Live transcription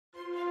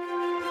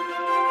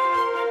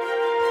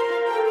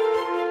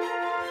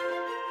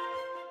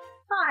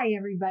Hi,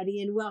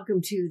 everybody, and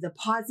welcome to the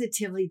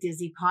Positively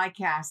Dizzy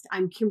podcast.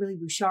 I'm Kimberly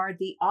Bouchard,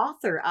 the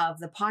author of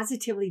the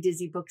Positively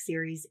Dizzy book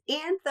series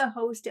and the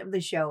host of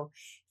the show.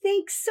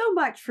 Thanks so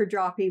much for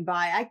dropping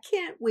by. I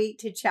can't wait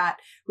to chat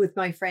with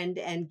my friend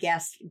and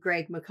guest,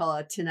 Greg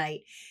McCullough,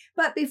 tonight.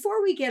 But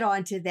before we get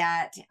on to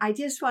that, I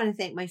just want to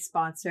thank my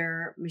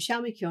sponsor,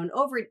 Michelle McKeown,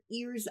 over at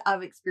Years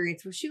of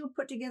Experience, where she will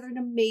put together an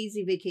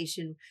amazing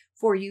vacation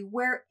for you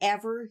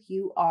wherever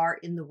you are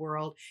in the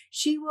world.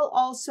 She will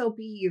also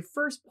be your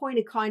first point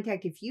of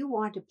contact if you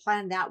want to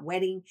plan that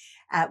wedding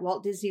at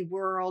Walt Disney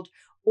World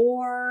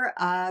or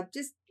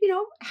just,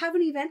 have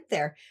an event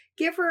there.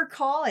 Give her a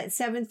call at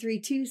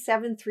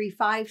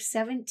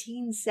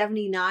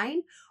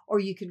 732-735-1779, or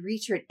you can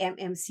reach her at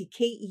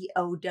mmckeown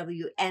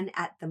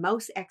at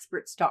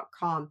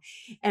themouseexperts.com.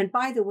 And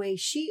by the way,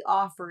 she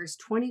offers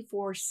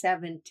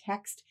 24/7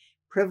 text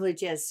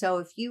privileges. So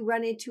if you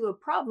run into a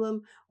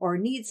problem or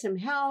need some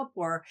help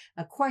or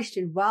a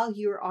question while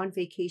you're on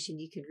vacation,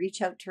 you can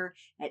reach out to her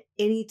at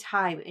any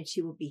time and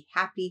she will be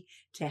happy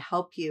to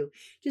help you.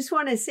 Just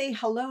want to say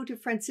hello to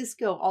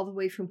Francisco all the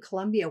way from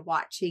Colombia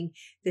watching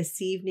this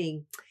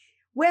evening.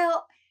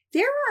 Well,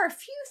 there are a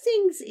few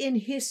things in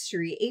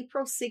history,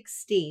 April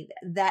 16th,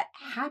 that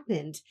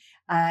happened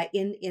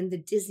in the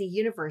Disney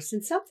universe.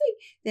 And something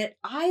that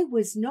I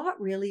was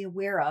not really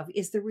aware of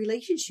is the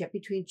relationship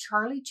between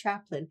Charlie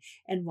Chaplin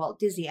and Walt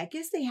Disney. I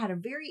guess they had a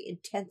very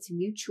intense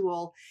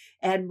mutual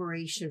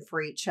admiration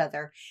for each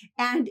other.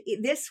 And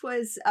this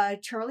was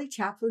Charlie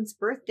Chaplin's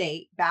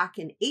birthday back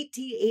in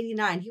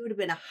 1889. He would have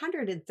been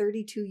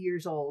 132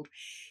 years old.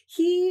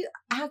 He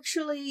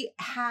actually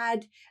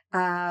had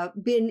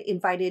been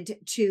invited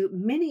to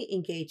many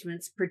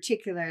engagements,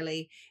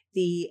 particularly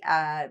the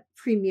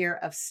premiere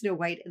of Snow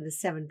White and the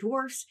Seven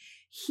Dwarfs.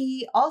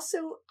 He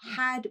also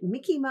had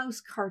Mickey Mouse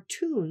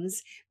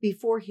cartoons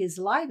before his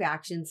live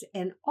actions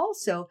and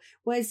also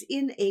was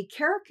in a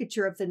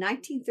caricature of the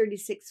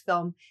 1936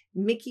 film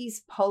Mickey's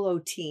Polo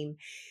Team.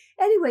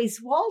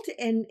 Anyways, Walt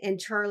and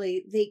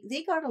Charlie,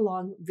 they got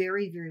along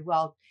very, very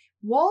well.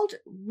 Walt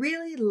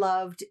really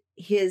loved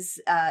his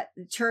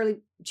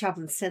Charlie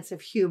Chaplin's sense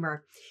of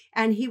humor,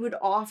 and he would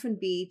often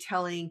be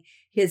telling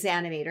his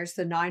animators,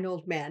 the 9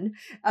 old men,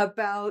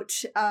 about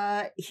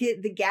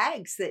the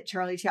gags that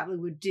Charlie Chaplin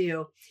would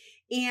do.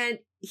 And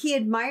he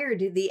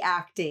admired the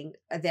acting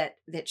that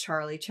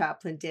Charlie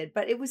Chaplin did.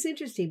 But it was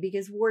interesting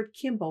because Ward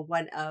Kimball,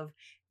 one of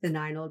the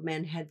 9 old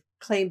men, had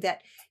claimed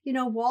that,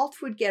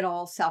 Walt would get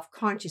all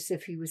self-conscious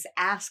if he was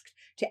asked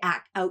to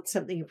act out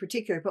something in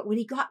particular. But when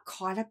he got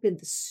caught up in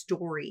the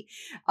story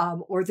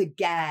or the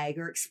gag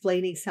or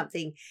explaining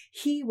something,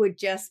 he would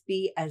just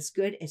be as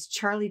good as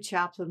Charlie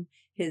Chaplin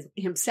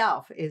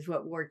himself, is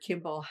what Ward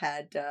Kimball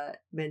had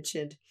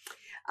mentioned.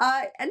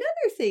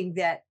 Another thing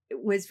that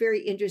was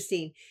very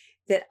interesting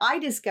that I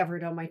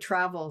discovered on my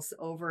travels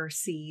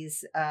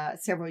overseas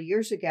several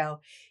years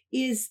ago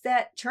is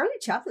that Charlie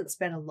Chaplin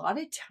spent a lot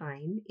of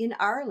time in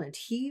Ireland.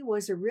 He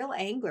was a real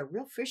angler,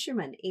 real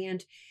fisherman,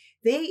 and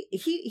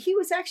he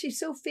was actually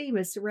so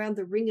famous around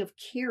the Ring of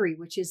Kerry,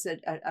 which is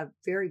a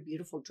very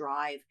beautiful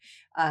drive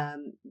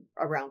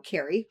around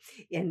Kerry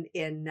in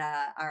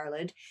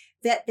Ireland,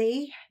 that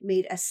they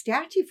made a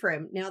statue for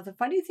him. Now, the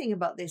funny thing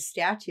about this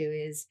statue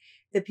is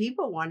the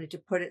people wanted to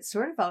put it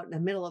sort of out in the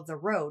middle of the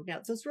road.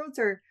 Now, those roads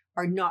are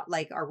not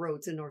like our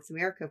roads in North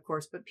America, of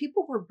course, but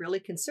people were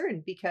really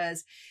concerned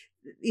because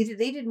either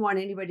they didn't want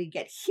anybody to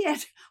get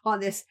hit on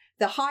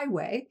the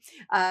highway,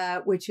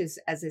 which is,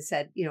 as I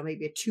said,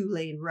 maybe a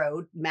 2-lane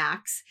road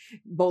max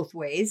both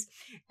ways.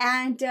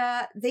 And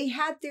they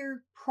had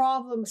their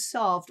problem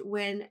solved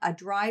when a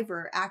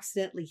driver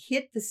accidentally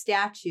hit the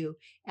statue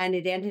and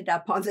it ended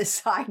up on the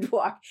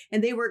sidewalk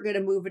and they weren't going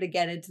to move it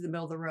again into the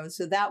middle of the road.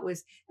 So that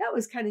was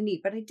kind of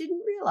neat, but I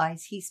didn't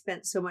realize he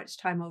spent so much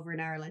time over in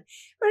Ireland.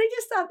 But I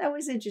just thought that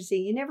was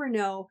interesting. You never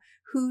know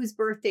whose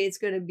birthday it's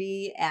going to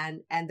be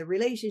and the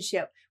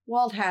relationship.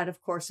 Walt had,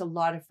 of course, a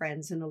lot of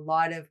friends and a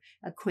lot of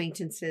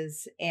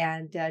acquaintances,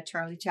 and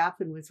Charlie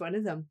Chaplin was one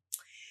of them.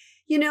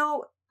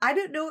 I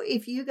don't know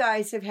if you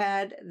guys have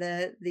had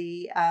been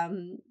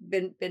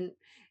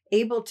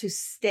able to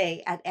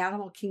stay at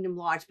Animal Kingdom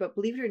Lodge, but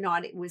believe it or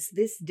not, it was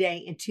this day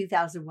in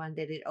 2001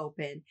 that it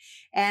opened.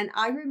 And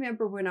I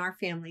remember when our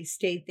family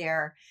stayed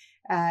there,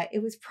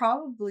 it was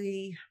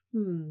probably,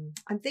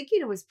 I'm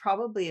thinking it was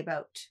probably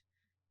about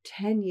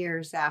 10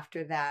 years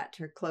after that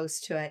or close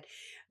to it.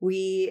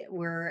 We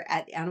were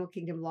at Animal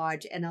Kingdom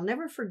Lodge, and I'll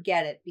never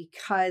forget it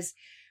because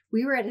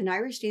we were at an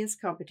Irish dance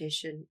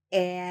competition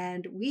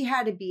and we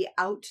had to be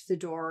out the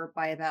door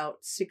by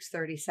about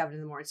 6:37 in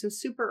the morning. So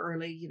super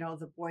early,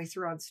 the boys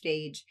were on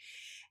stage,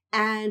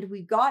 and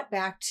we got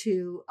back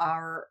to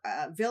our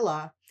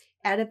villa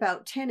at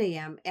about 10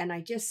 a.m. And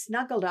I just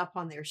snuggled up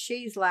on their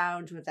chaise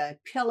lounge with a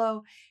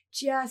pillow,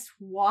 just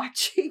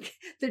watching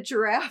the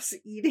giraffes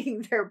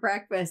eating their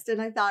breakfast.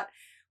 And I thought,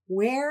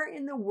 where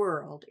in the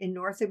world in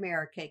North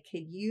America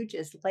can you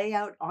just lay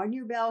out on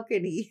your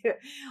balcony,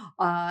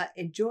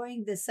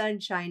 enjoying the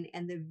sunshine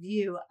and the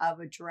view of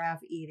a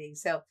giraffe eating?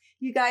 So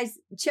you guys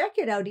check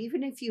it out.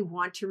 Even if you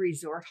want to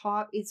resort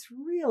hop, it's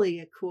really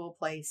a cool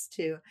place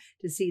to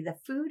see. The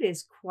food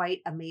is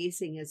quite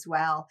amazing as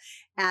well.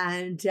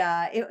 And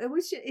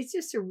it's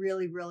just a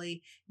really,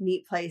 really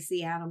neat place.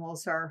 The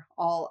animals are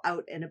all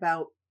out and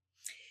about.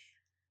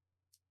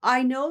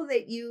 I know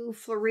that you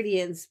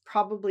Floridians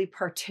probably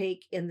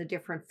partake in the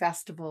different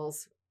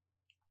festivals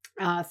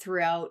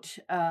throughout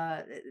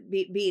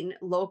being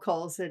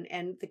locals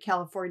and the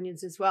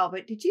Californians as well.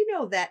 But did you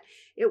know that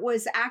it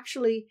was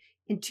actually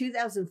in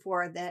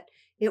 2004 that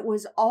it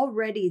was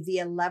already the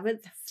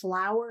 11th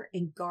Flower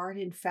and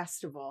Garden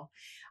Festival?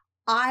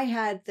 I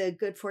had the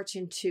good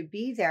fortune to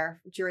be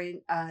there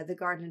during the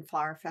Garden and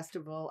Flower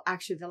Festival,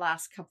 actually the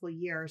last couple of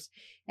years.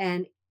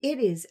 And it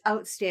is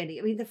outstanding.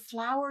 I mean, the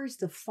flowers,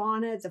 the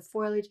fauna, the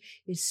foliage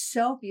is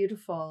so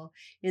beautiful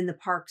in the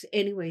parks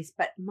anyways.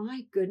 But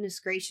my goodness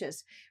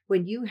gracious,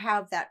 when you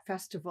have that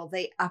festival,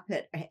 they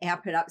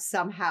amp it up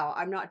somehow.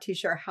 I'm not too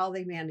sure how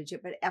they manage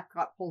it, but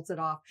Epcot pulls it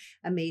off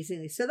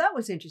amazingly. So that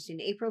was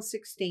interesting. April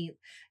 16th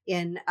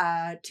in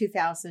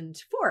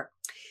 2004.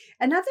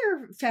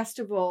 Another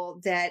festival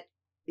that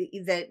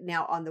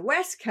now on the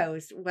West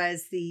Coast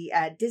was the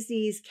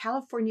Disney's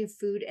California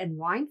Food and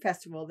Wine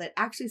Festival that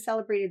actually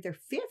celebrated their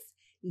 5th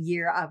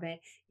year of it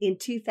in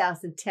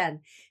 2010.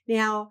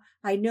 Now,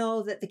 I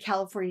know that the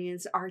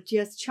Californians are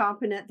just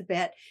chomping at the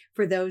bit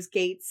for those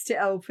gates to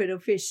open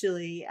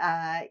officially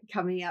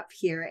coming up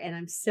here. And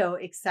I'm so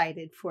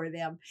excited for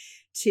them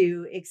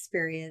to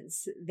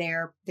experience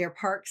their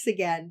parks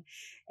again.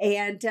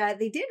 And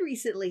they did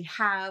recently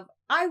have,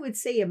 I would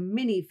say, a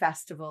mini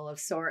festival of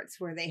sorts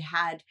where they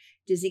had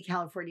Disney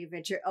California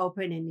Adventure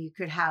open and you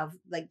could have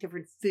like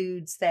different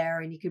foods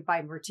there and you could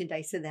buy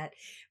merchandise in that.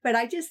 But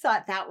I just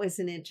thought that was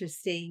an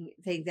interesting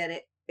thing that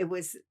it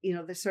was,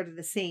 the sort of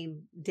the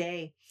same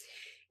day.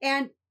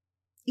 And,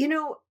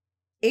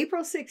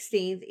 April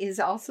 16th is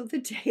also the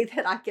day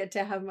that I get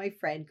to have my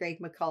friend Greg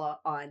McCullough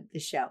on the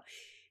show.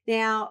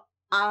 Now,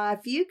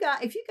 if you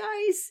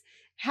guys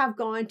have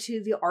gone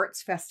to the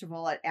Arts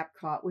Festival at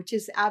Epcot, which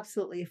is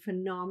absolutely a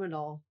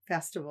phenomenal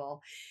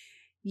festival,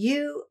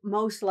 you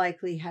most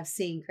likely have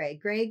seen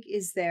Greg. Greg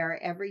is there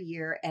every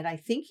year, and I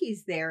think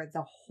he's there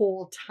the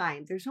whole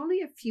time. There's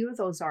only a few of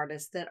those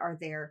artists that are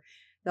there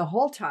the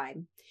whole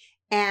time.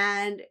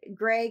 And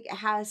Greg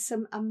has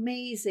some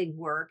amazing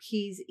work.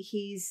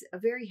 He's a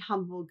very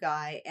humble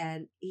guy,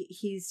 and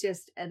he's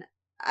just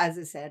as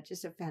I said,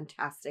 just a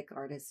fantastic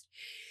artist.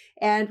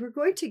 And we're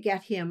going to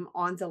get him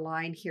on the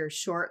line here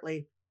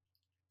shortly.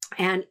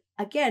 And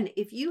again,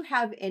 if you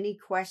have any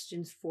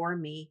questions for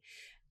me,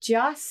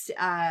 just,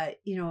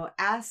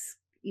 ask,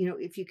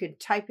 if you could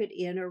type it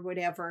in or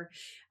whatever.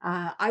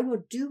 I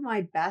will do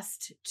my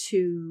best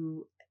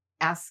to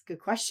ask a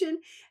question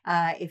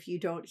if you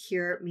don't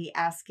hear me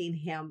asking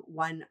him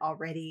one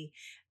already.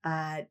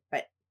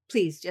 But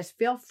please just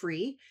feel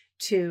free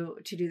to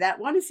do that.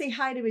 Want to say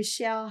hi to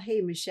Michelle.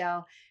 Hey,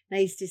 Michelle,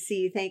 nice to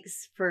see you.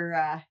 Thanks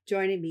for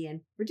joining me.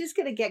 And we're just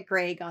going to get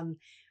Greg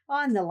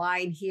on the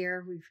line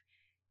here. We've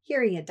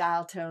hearing a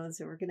dial tone,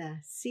 so we're going to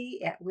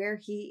see at where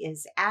he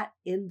is at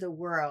in the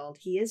world.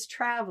 He is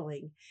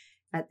traveling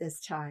at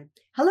this time.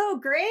 Hello,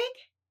 Greg.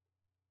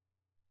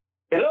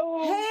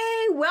 Hello.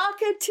 Hey,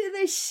 welcome to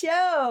the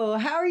show.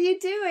 How are you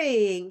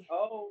doing?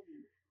 Oh,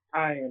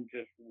 I am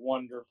just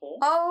wonderful.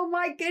 Oh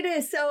my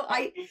goodness. So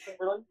I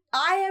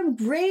am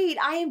great.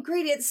 I am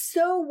great. It's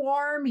so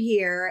warm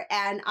here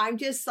and I'm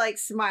just like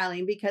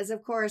smiling because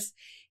of course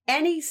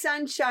any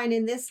sunshine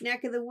in this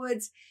neck of the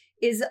woods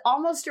is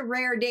almost a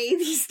rare day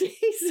these days,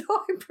 so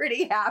I'm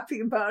pretty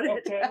happy about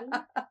it. Okay.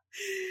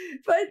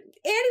 But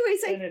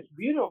anyways, and it's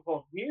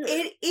beautiful here.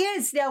 It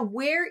is. Now,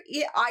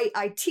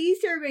 I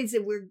teased everybody and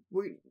said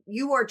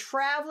you are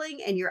traveling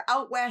and you're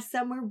out west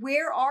somewhere.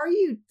 Where are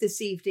you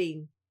this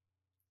evening?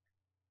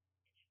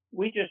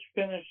 We just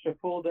finished a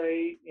full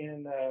day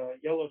in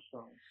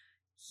Yellowstone.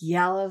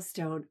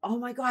 Yellowstone. Oh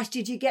my gosh!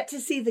 Did you get to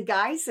see the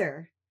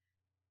geyser?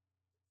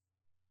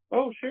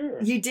 Oh, sure.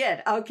 You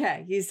did.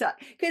 Okay. You saw,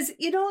 because,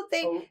 a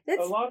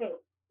lot of.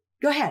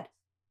 Go ahead.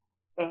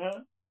 Uh-huh.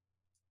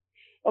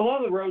 A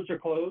lot of the roads are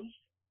closed,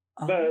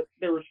 but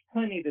there was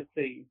plenty to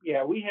see.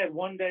 Yeah, we had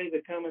one day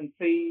to come and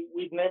see.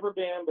 We'd never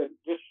been, but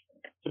just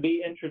to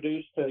be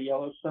introduced to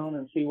Yellowstone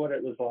and see what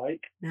it was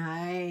like.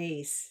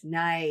 Nice.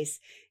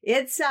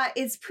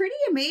 It's pretty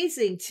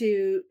amazing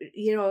to,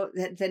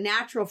 the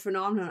natural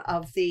phenomenon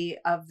of the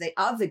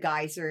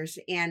geysers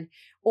and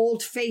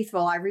Old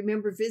Faithful. I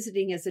remember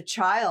visiting as a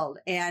child,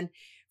 and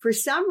for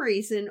some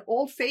reason,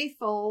 Old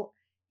Faithful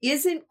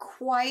isn't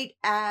quite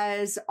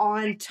as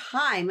on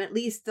time. At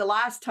least the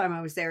last time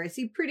I was there. Is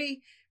he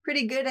pretty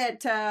good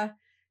at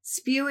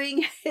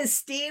spewing his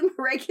steam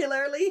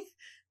regularly?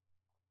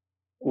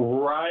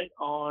 Right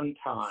on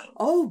time.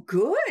 Oh,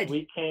 good.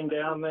 We came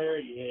down there.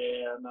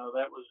 Yeah, no,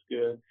 that was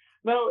good.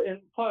 No, and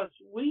plus,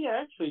 we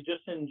actually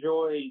just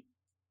enjoyed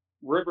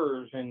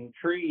rivers and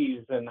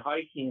trees and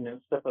hiking and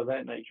stuff of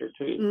that nature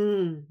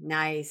too.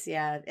 Nice.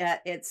 Yeah.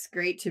 It's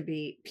great to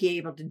be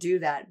able to do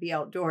that, be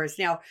outdoors.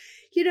 Now,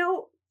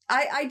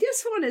 I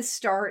just want to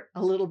start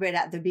a little bit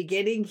at the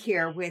beginning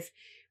here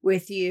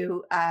with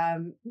you.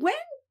 When,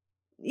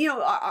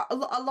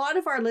 a lot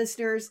of our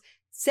listeners,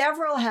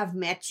 several have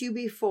met you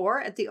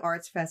before at the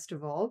Arts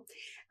Festival.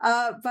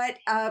 But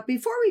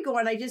before we go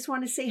on, I just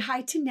want to say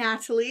hi to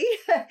Natalie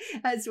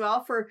as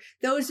well. For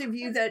those of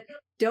you that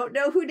don't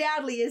know who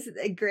Natalie is,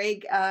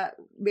 Greg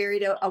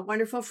married a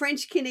wonderful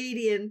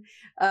French-Canadian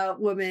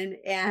woman,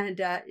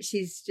 and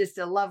she's just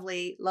a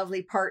lovely,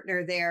 lovely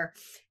partner there.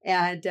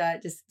 And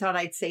just thought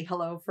I'd say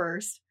hello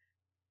first.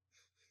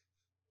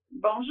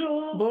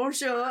 Bonjour.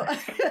 Bonjour.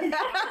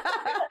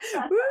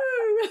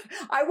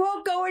 I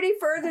won't go any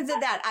further than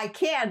that. I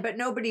can, but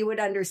nobody would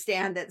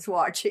understand that's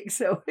watching.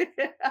 So,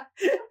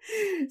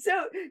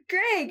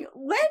 Greg,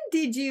 when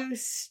did you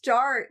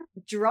start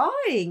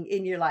drawing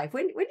in your life?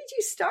 When did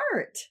you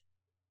start?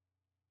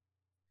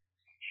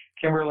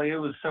 Kimberly, it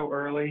was so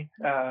early.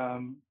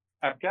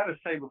 I've got to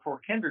say before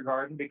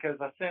kindergarten, because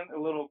I sent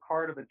a little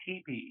card of a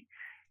teepee.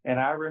 And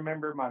I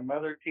remember my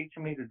mother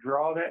teaching me to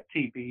draw that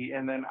teepee.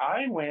 And then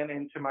I went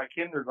into my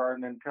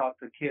kindergarten and taught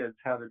the kids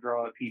how to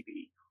draw a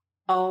teepee.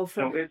 Oh,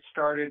 so it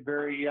started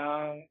very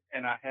young,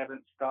 and I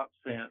haven't stopped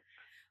since.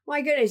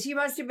 My goodness, you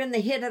must have been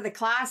the hit of the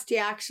class to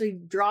actually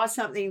draw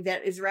something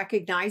that is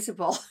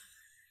recognizable.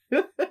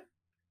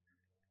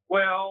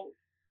 Well,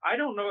 I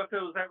don't know if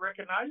it was that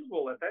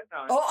recognizable at that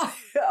time.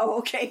 Oh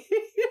okay.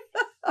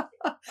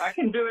 I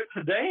can do it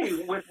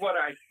today with what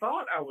I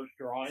thought I was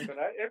drawing, but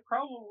it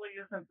probably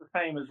isn't the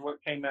same as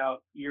what came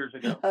out years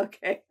ago.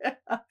 Okay.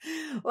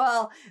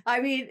 Well, I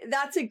mean,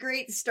 that's a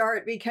great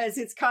start because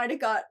it's kind of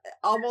got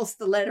almost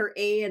the letter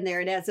A in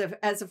there. And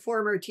as a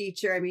former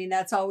teacher, I mean,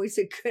 that's always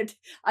a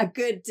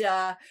good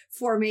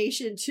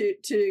formation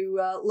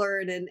to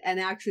learn and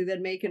actually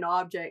then make an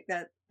object.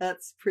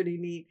 That's pretty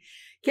neat.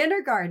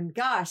 Kindergarten,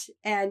 gosh,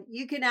 and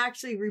you can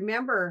actually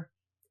remember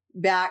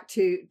back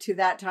to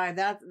that time.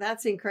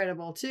 That's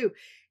incredible too.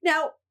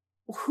 Now,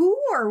 who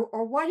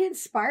or what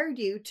inspired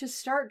you to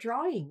start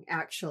drawing,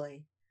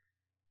 actually?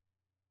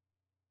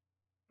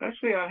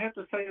 Actually, I have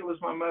to say it was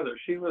my mother.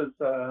 She was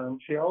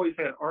she always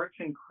had arts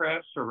and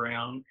crafts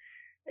around,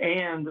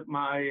 and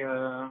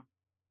my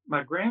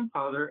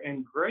grandfather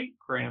and great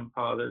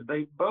grandfather,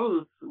 they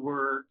both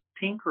were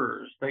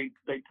tinkerers. They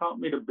taught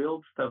me to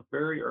build stuff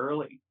very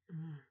early.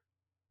 Mm.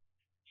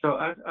 So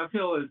I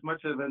feel as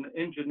much of an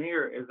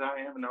engineer as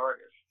I am an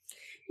artist.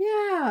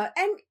 Yeah.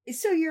 And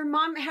so your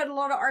mom had a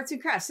lot of arts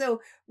and crafts.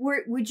 So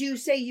would you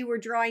say you were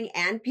drawing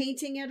and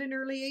painting at an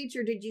early age,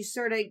 or did you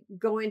sort of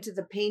go into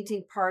the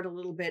painting part a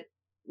little bit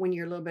when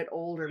you're a little bit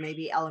older,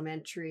 maybe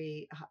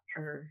elementary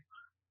or?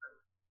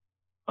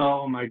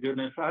 Oh my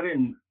goodness. I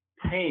didn't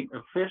paint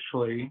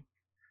officially.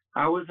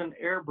 I was an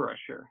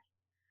airbrusher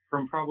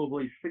from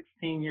probably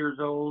 16 years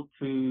old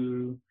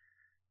to,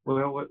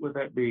 well, what would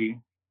that be?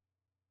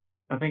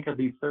 I think I'd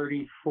be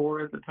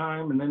 34 at the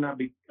time, and then I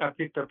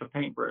picked up a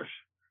paintbrush.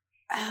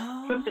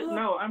 Oh.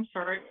 No, I'm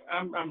sorry.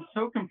 I'm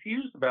so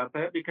confused about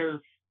that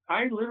because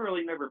I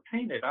literally never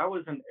painted. I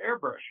was an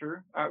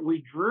airbrusher.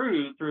 We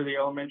drew through the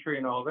elementary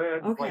and all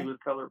that, and played with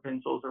color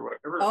pencils or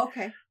whatever.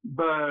 Okay.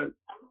 But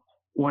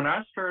when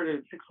I started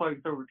at Six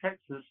Flags Over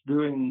Texas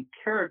doing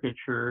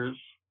caricatures,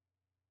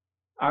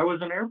 I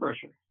was an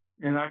airbrusher.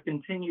 And I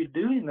continued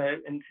doing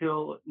that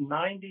until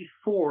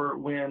 94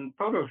 when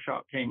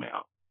Photoshop came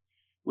out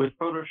with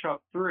Photoshop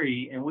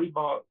 3, and we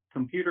bought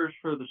computers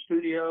for the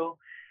studio,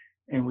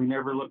 and we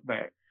never looked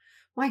back.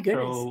 My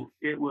goodness. So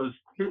it was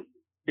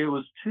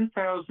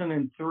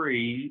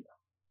 2003.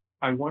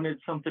 I wanted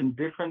something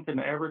different than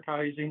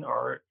advertising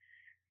art,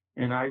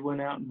 and I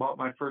went out and bought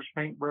my first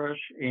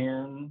paintbrush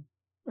and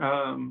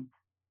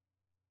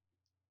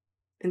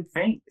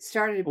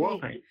started to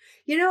paint.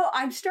 You know,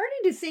 I'm starting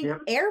to think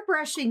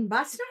airbrushing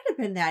must not have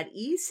been that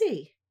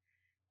easy.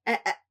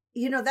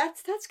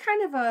 That's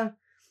kind of a.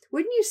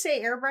 Wouldn't you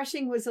say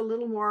airbrushing was a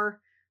little more,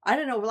 I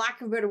don't know,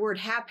 lack of a better word,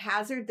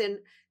 haphazard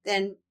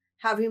than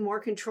having more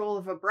control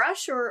of a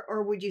brush?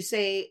 Or would you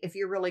say if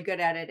you're really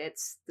good at it,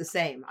 it's the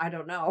same? I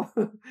don't know.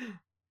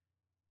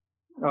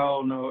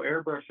 Oh, no.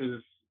 Airbrush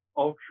is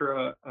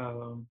ultra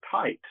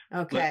tight,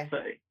 okay. Let's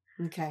say.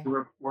 Okay.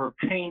 Where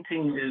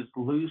painting is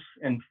loose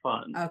and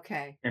fun.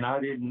 Okay. And I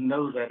didn't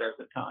know that at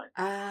the time.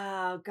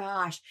 Oh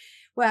gosh.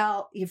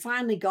 Well, you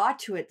finally got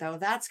to it though.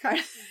 That's kind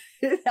of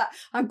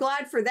I'm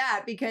glad for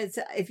that, because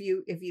if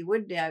you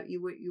would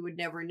you would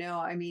never know.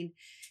 I mean,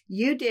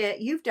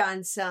 you've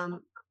done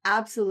some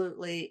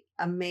absolutely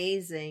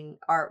amazing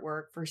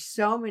artwork for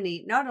so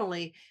many, not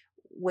only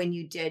when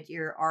you did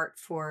your art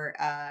for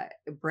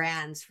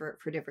brands for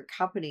different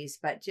companies,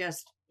 but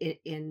just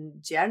in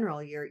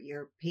general,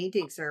 your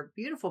paintings are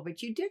beautiful,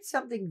 but you did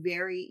something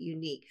very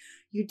unique.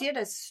 You did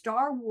a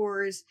Star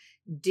Wars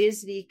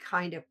Disney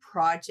kind of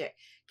project.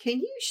 Can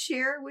you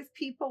share with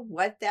people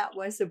what that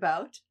was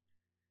about?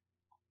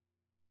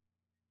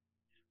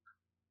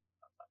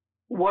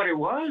 What it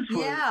was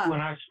Yeah.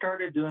 when I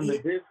started doing the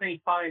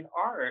Disney Fine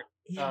Art,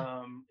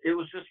 Yeah. it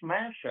was just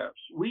mashups.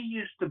 We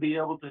used to be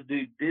able to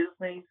do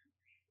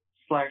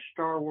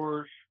Disney/Star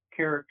Wars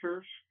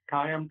characters,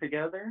 tie them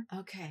together.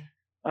 Okay.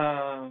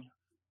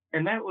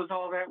 And that was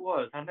all that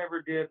was. I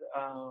never did.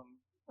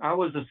 I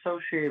was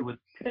associated with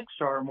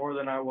Pixar more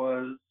than I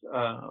was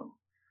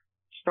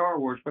Star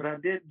Wars, but I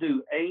did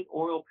do 8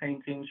 oil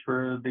paintings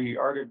for the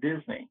Art of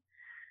Disney.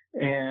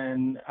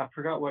 And I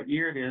forgot what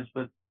year it is,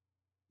 but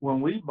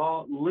when Disney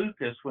bought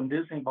Lucas,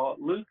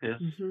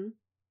 Mm-hmm.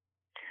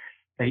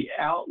 they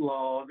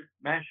outlawed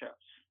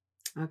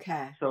mashups.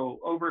 Okay. So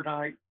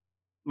overnight,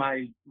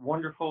 my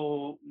my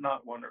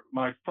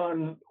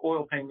fun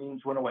oil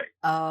paintings went away.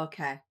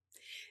 Okay.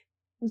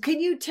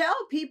 Can you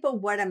tell people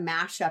what a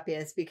mashup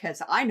is?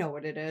 Because I know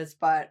what it is,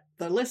 but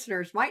the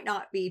listeners might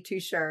not be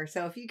too sure.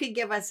 So if you could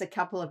give us a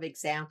couple of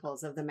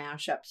examples of the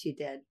mashups you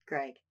did,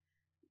 Greg.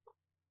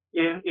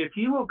 If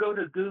you will go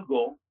to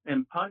Google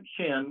and punch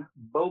in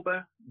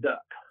Boba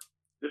Duck,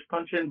 just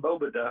punch in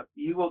Boba Duck,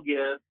 you will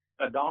get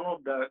a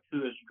Donald Duck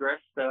who is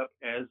dressed up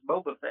as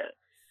Boba Fett.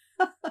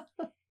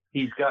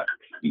 You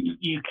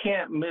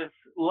can't miss.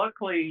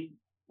 Luckily,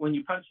 when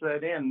you punch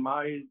that in,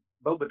 my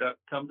Boba Duck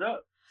comes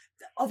up.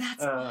 Oh,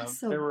 that's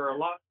awesome. There were a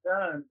lot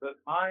done, but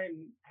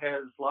mine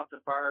has lots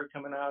of fire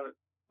coming out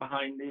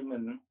behind him,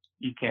 and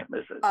you can't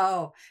miss it.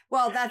 Oh,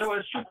 well, so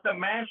it's just a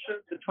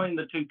mashup between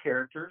the two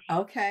characters.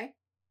 Okay.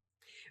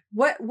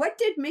 What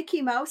did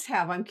Mickey Mouse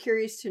have? I'm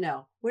curious to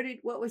know. What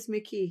was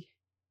Mickey's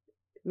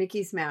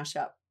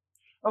mashup?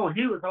 Oh,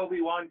 he was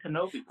Obi-Wan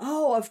Kenobi.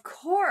 Oh, of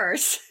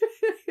course.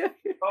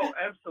 Oh,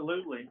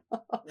 absolutely.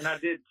 And I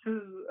did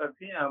 2 of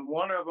him.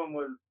 One of them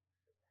was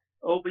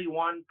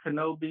Obi-Wan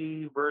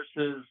Kenobi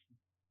versus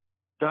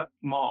Duck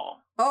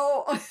Maul.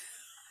 Oh.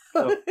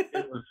 So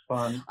it was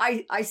fun.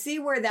 I see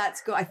where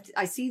that's going.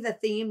 I see the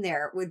theme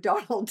there with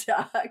Donald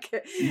Duck.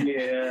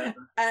 Yeah.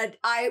 And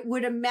I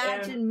would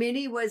imagine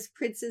Minnie was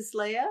Princess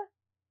Leia.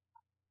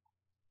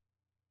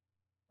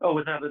 Oh,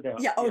 without a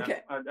doubt. Yeah,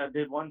 okay. Yeah. I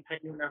did one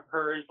painting of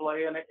her as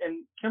Leia.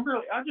 And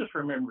Kimberly, I just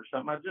remember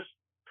something. I just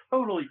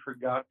totally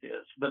forgot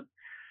this. But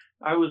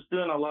I was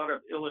doing a lot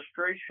of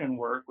illustration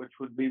work, which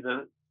would be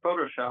the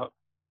Photoshop.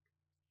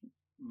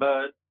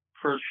 But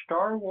for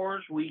Star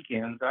Wars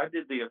weekends, I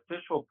did the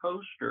official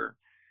poster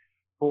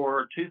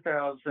for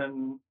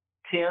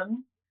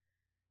 2010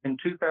 and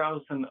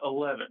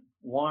 2011.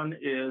 One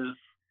is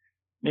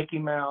Mickey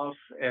Mouse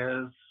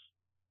as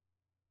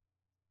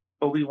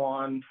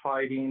Obi-Wan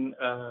fighting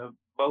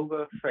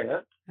Boba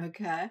Fett.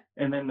 Okay.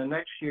 And then the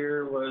next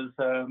year was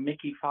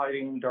Mickey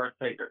fighting Darth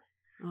Vader.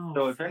 Oh,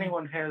 so if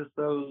anyone has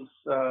those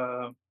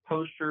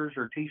posters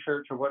or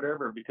T-shirts or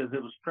whatever, because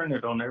it was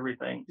printed on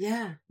everything.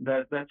 Yeah.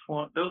 That's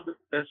 2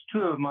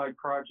 of my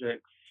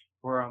projects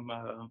where I'm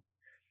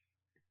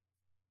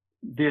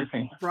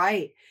Disney.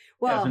 Right.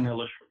 Well, as an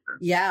illustrator.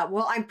 Yeah.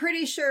 Well, I'm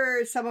pretty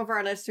sure some of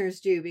our listeners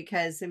do,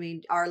 because I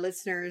mean, our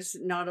listeners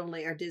not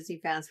only are Disney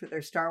fans, but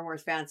they're Star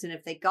Wars fans. And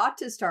if they got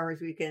to Star Wars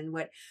Weekend,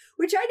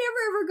 which I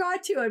never ever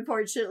got to,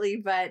 unfortunately,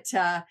 but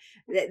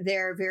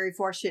they're very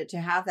fortunate to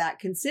have that,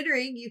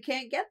 considering you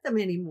can't get them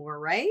anymore,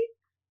 right?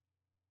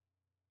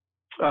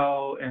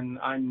 Oh, and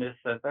I miss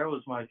that. That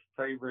was my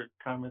favorite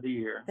time of the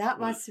year. That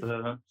must have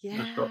the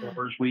Star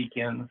Wars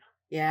weekends.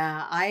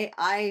 Yeah, I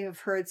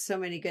have heard so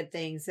many good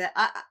things that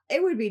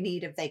it would be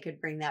neat if they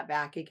could bring that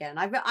back again.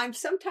 I'm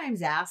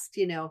sometimes asked,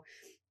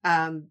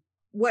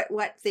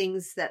 what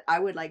things that I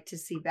would like to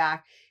see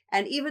back.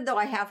 And even though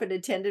I haven't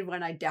attended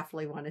one, I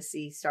definitely want to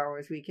see Star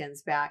Wars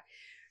weekends back.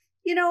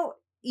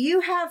 You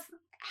have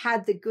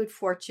had the good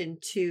fortune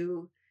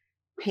to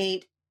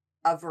paint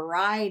a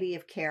variety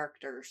of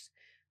characters.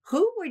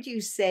 Who would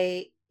you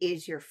say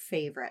is your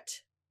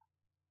favorite?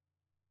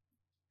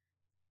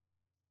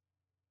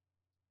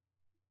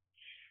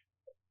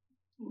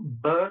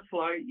 Buzz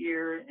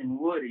Lightyear and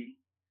Woody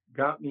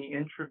got me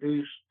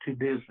introduced to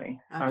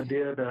Disney.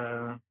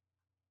 Okay.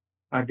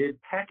 I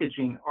did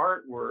packaging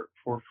artwork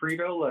for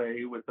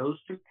Frito-Lay with those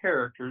 2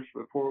 characters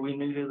before we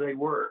knew who they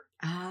were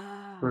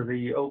for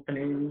the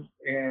openings.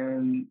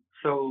 And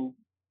so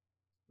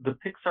the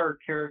Pixar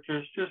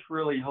characters just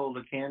really hold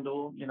a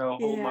candle,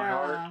 hold my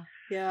heart.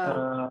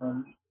 Yeah.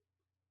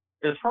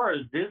 As far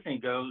as Disney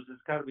goes,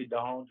 it's got to be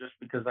Donald, just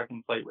because I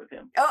can play with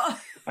him.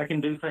 Oh. I can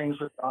do things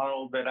with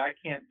Donald that I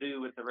can't do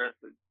with the rest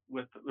of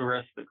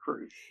the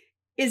crew.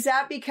 Is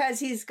that because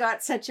he's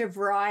got such a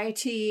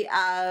variety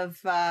of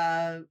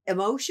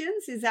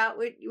emotions? Is that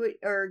what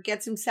or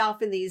gets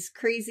himself in these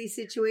crazy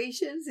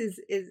situations?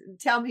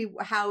 Tell me,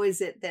 how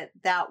is it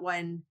that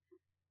one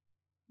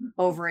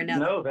over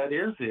another? No, that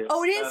is it.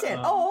 Oh, it is it.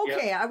 Oh,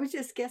 okay. Yeah. I was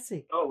just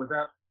guessing. Oh,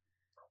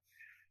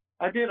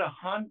 I did a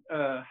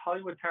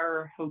Hollywood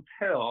Tower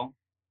Hotel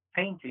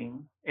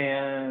painting,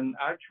 and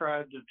I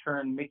tried to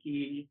turn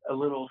Mickey a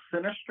little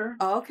sinister.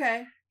 Oh,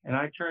 okay. And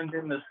I turned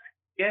in the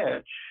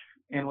sketch,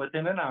 and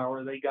within an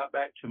hour, they got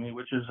back to me,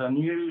 which is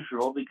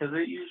unusual because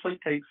it usually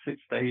takes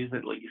 6 days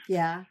at least.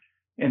 Yeah.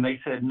 And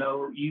they said,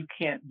 no, you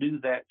can't do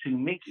that to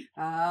Mickey.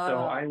 Oh. So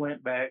I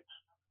went back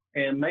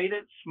and made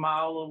it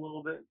smile a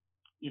little bit,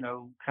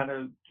 kind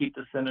of keep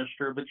the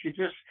sinister, but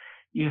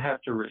you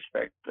have to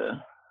respect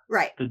the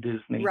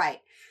Disney. Right.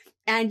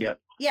 And Yep.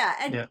 yeah,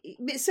 and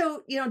Yep.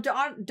 so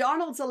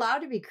Donald's allowed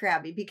to be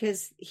crabby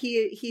because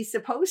he's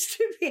supposed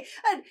to be,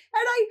 and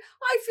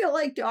I feel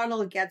like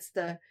Donald gets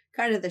the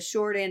kind of the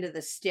short end of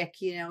the stick.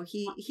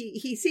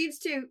 He seems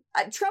to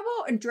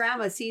trouble and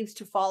drama seems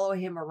to follow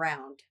him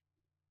around.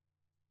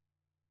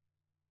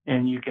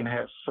 And you can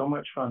have so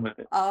much fun with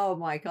it. Oh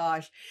my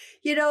gosh.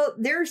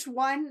 There's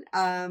one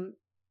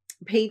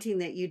painting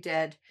that you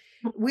did.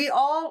 We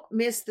all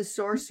missed the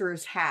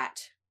sorcerer's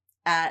hat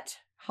at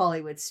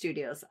Hollywood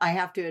Studios, I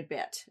have to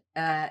admit.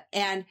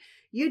 And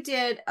you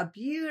did a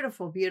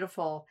beautiful,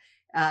 beautiful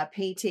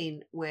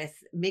painting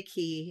with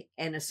Mickey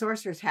and a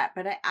sorcerer's hat.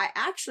 But I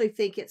actually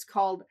think it's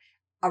called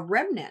a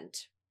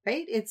remnant,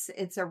 right?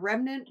 It's a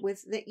remnant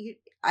with that you.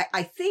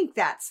 I think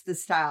that's the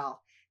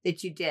style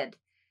that you did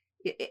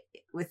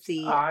with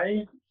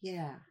the.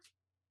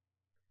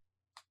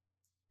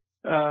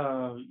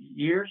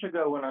 Years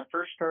ago when I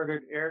first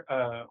started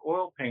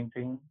oil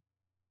painting,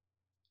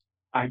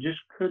 I just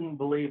couldn't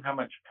believe how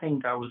much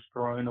paint I was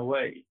throwing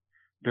away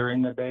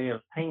during the day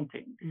of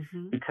painting,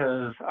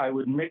 because I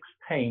would mix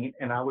paint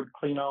and I would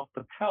clean off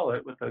the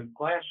palette with a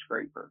glass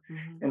scraper,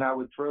 and I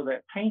would throw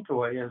that paint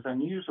away as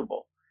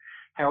unusable.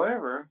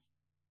 However,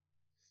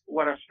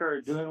 what I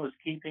started doing was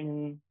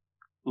keeping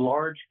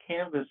large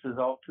canvases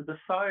off to the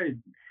side,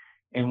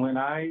 and when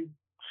I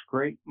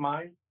scrape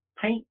my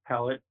paint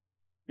palette,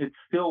 it's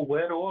still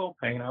wet oil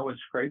paint. I would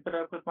scrape it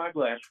up with my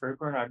glass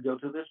scraper, and I'd go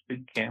to this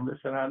big canvas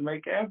and I'd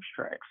make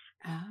abstracts.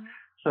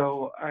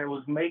 So I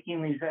was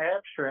making these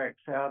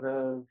abstracts out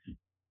of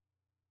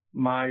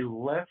my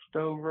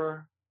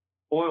leftover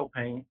oil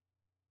paint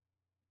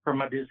from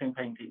my Disney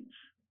paintings.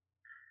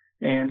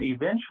 And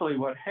eventually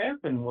what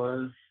happened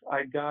was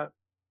I got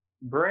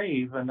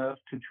brave enough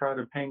to try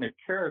to paint a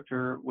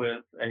character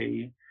with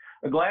a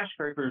glass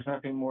scraper is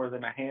nothing more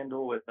than a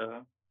handle with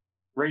a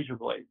razor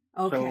blade.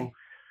 Okay. So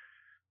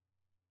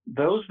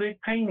those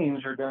big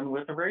paintings are done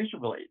with a razor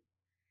blade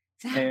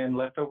and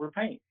leftover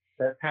paint.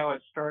 That's how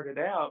it started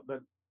out.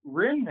 But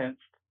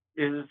Remnants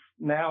is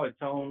now its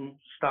own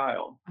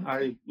style.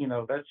 Okay.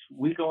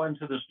 We go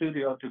into the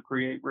studio to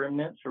create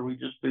Remnants, or we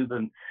just do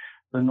the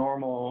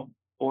normal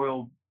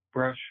oil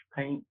brush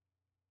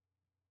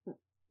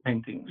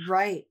paintings.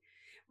 Right.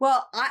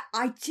 Well,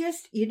 I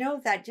just,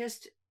 that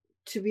just,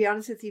 to be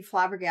honest with you,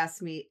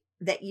 flabbergasts me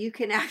that you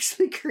can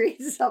actually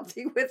create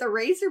something with a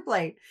razor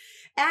blade.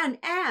 And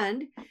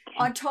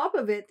on top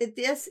of it, that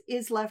this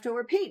is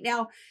leftover paint.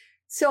 Now,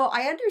 so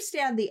I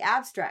understand the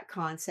abstract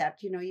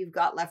concept, you've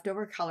got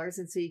leftover colors,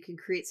 and so you can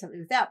create something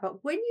with that.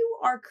 But when you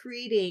are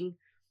creating,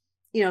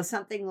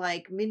 something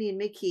like Minnie and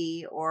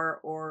Mickey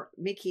or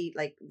Mickey,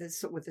 like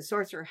this with the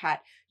sorcerer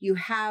hat, you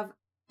have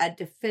a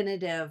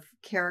definitive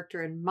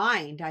character in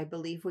mind, I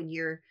believe, when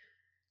you're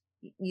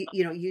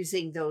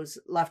using those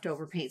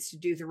leftover paints to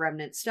do the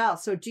remnant style.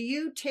 So do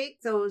you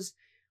take those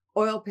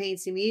oil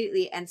paints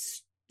immediately and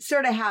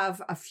sort of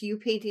have a few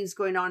paintings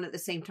going on at the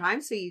same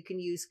time, so you can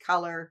use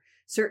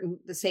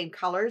the same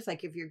colors?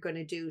 Like if you're going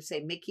to do,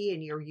 say, Mickey,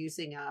 and you're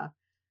using a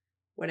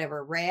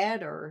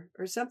red or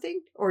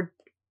something, or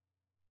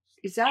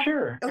is that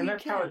sure? And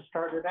that's how it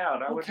started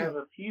out. I would have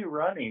a few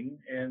running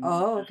and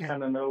just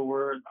kind of know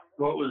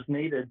what was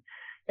needed.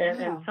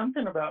 And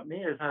something about me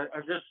is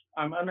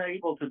I'm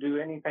unable to do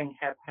anything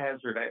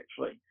haphazard,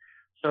 actually.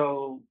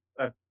 So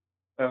a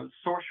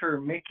Sorcerer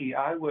Mickey,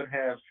 I would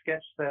have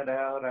sketched that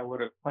out. I would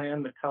have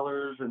planned the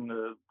colors and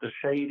the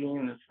shading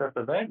and stuff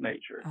of that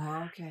nature.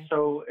 Okay.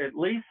 So at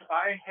least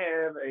I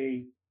have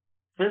a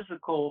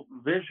physical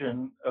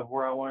vision of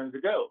where I wanted to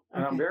go.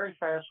 And I'm very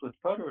fast with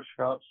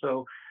Photoshop,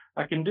 so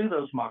I can do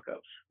those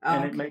mock-ups.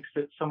 And it makes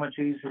it so much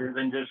easier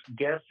than just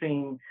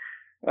guessing.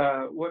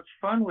 What's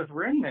fun with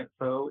Remnant,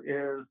 though,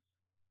 is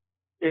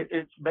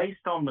it's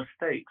based on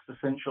mistakes,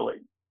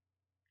 essentially.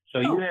 So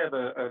you have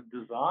a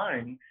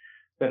design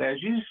that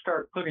as you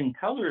start putting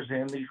colors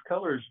in, these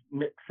colors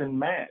mix and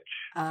match.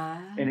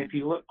 And if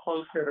you look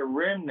close at a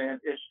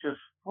Remnant, it's just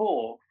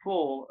full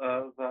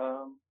of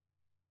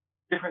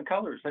different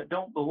colors that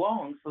don't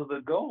belong. So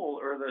the goal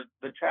or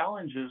the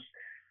challenge is,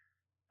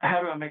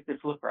 how do I make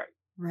this look right?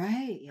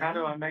 Right. Yeah. How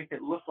do I make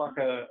it look like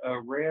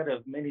a red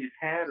of Minnie's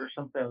hat or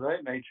something of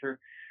that nature?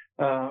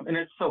 And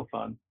it's so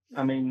fun.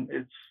 I mean,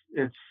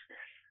 it's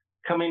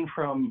coming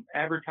from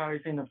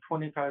advertising of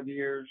 25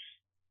 years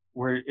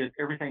where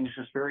everything is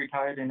just very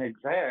tight and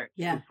exact.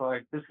 Yeah. It's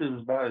like, this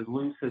is about as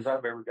loose as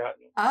I've ever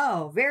gotten.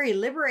 Oh, very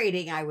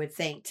liberating, I would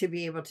think, to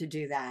be able to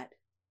do that.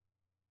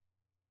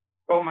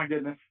 Oh my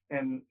goodness.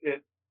 And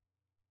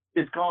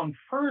it's gone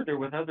further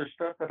with other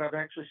stuff that I've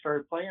actually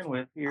started playing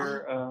with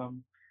here.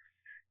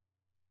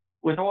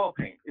 With oil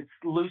paint, it's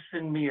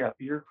loosened me up.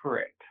 You're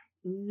correct.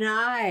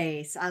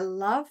 Nice. I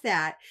love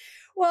that.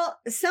 Well,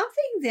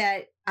 something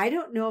that I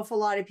don't know if a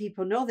lot of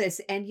people know this,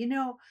 and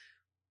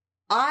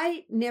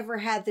I never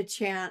had the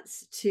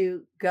chance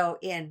to go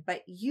in,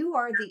 but you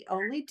are the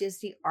only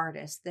Disney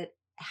artist that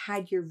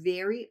had your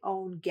very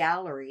own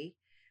gallery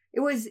It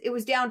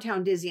was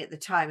downtown Disney at the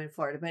time in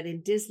Florida, but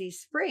in Disney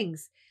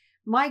Springs,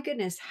 my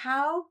goodness,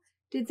 how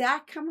did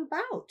that come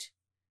about?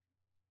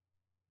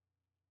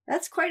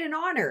 That's quite an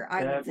honor,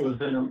 I would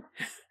think.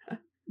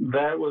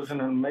 That was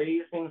an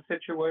amazing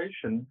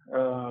situation.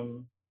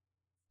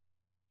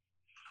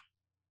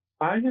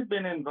 I had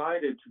been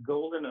invited to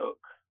Golden Oak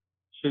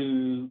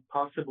to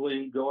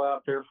possibly go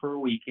out there for a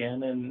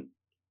weekend and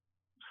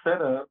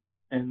set up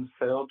and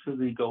sell to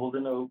the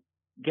Golden Oak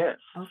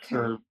guests,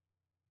 or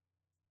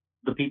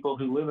the people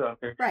who live out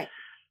there. Right.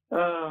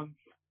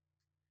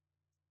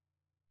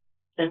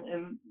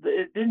 And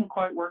it didn't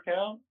quite work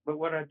out, but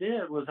what I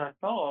did was I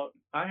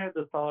had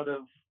the thought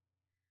of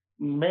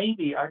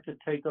maybe I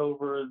could take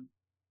over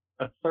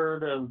a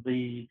third of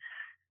I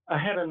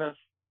had enough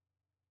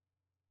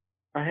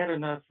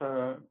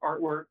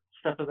artwork,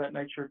 stuff of that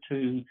nature,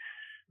 to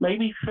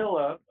maybe fill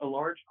up a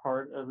large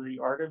part of the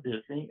Art of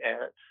Disney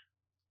at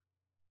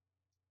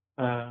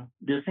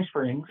Disney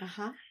Springs.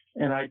 Uh-huh.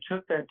 And I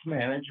took that to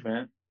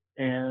management,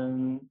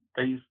 and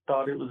they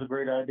thought it was a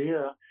great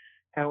idea.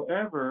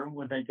 However,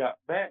 when they got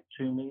back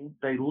to me,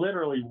 they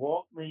literally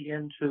walked me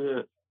into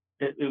it.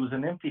 It was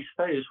an empty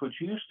space,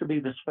 which used to be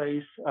the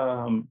space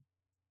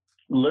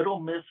Little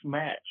Miss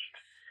Matched.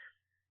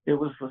 It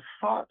was the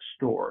sock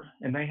store,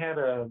 and they had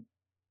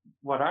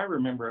what I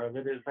remember of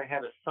it is they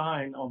had a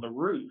sign on the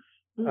roof.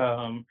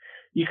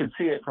 You could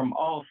see it from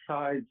all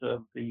sides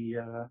of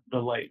the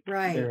lake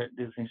there at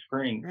Disney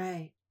Springs.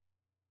 Right.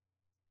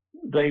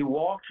 They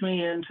walked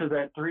me into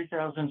that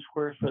 3,000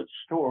 square foot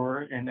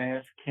store and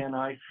asked, "Can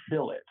I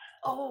fill it?"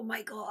 Oh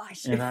my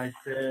gosh! And I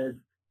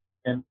said,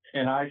 and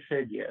I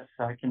said, "Yes,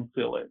 I can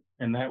fill it."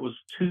 And that was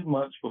 2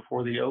 months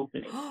before the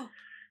opening.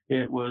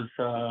 It was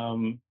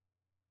a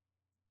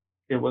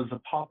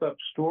pop-up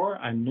store.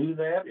 I knew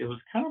that. It was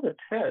kind of a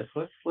test.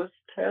 Let's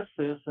test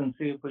this and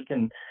see if we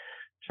can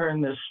turn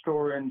this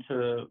store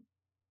into,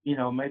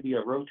 maybe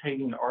a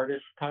rotating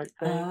artist type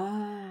thing.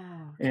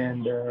 Oh, okay.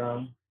 And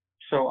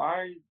so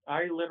I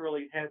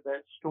literally had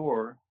that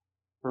store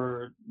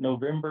for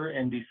November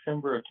and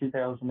December of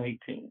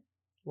 2018.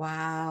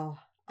 Wow.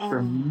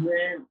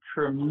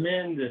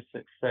 Tremendous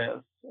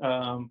success.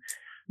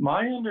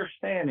 My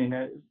understanding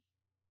is,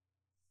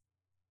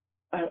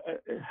 I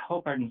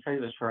hope I can say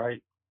this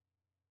right,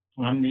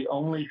 I'm the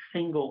only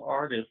single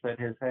artist that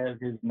has had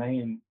his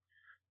name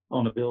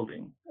on a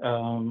building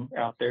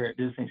out there at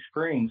Disney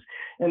Springs.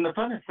 And the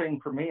funnest thing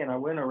for me, and I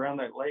went around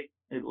that lake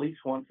at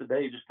least once a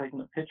day just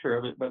taking a picture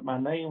of it, but my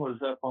name was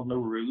up on the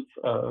roof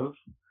of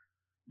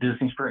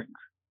Disney Springs.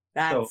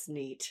 That's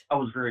neat. I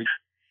was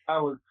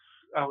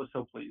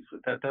so pleased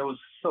with that. That was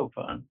so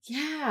fun.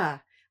 Yeah.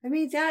 I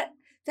mean,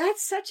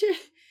 that's such a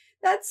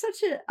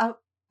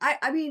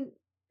I mean,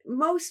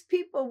 most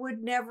people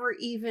would never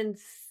even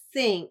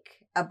think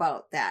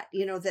about that,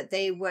 that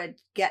they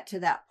would get to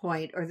that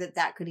point, or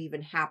that could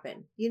even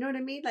happen. You know what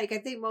I mean? Like, I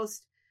think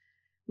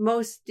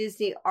most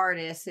Disney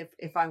artists,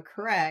 if I'm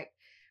correct,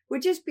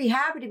 would just be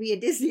happy to be a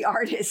Disney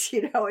artist,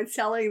 and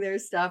selling their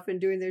stuff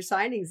and doing their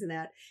signings and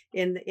that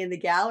in the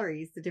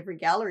galleries, the different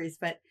galleries.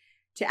 But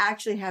to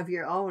actually have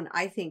your own,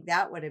 I think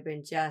that would have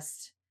been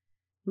just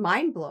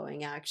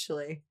mind-blowing,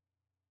 actually.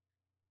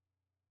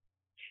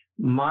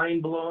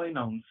 Mind-blowing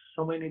on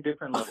so many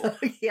different levels.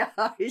 Yeah,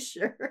 I'm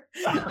sure.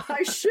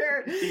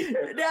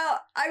 Yeah. Now,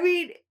 I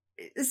mean,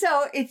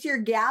 so it's your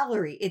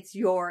gallery.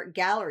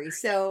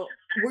 So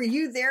were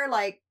you there,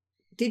 like,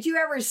 did you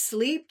ever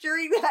sleep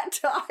during that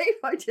time?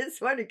 I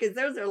just wonder, because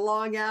those are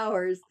long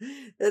hours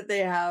that they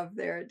have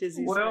there at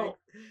Disney Springs. Well,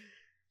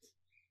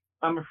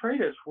 I'm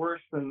afraid it's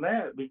worse than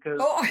that, because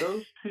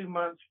those 2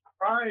 months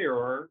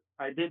prior,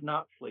 I did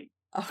not sleep.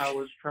 Okay. I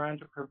was trying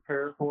to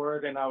prepare for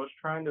it, and I was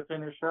trying to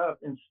finish up.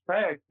 In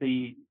fact,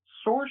 the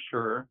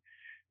sorcerer,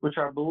 which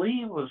I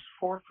believe was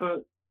 4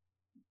 foot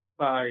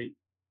by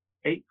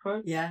 8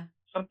 foot,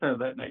 something of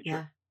that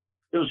nature.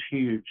 It was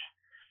huge.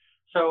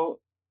 So,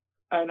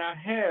 and I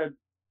had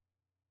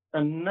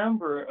a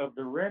number of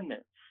the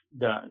remnants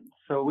done.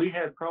 So we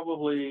had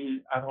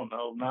probably,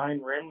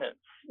 9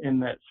 remnants in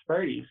that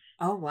space.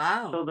 Oh,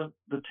 wow. So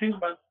the 2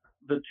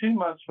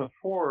 months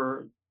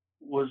before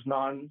was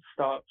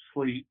non-stop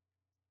sleep.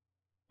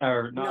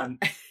 Or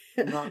non-sleep.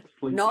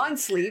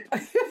 Non-sleep.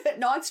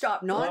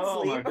 Non-stop, non-sleep.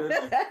 Oh, my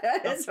goodness.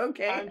 It's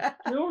okay. I'm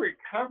still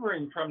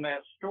recovering from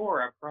that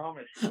store, I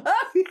promise you.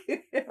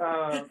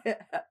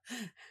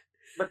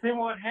 But then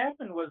what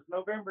happened was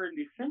November and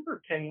December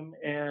came,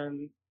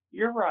 and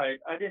you're right,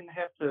 I didn't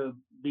have to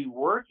be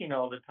working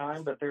all the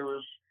time, but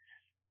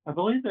I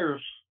believe there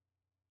was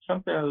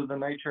something of the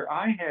nature.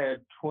 I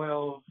had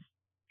 12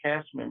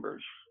 cast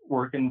members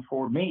working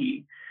for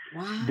me.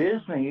 Wow.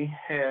 Disney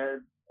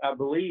had, I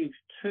believe,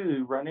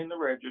 2 running the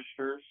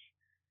registers.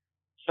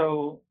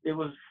 So it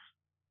was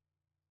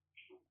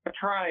a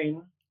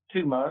trying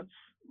 2 months.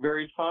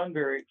 Very fun,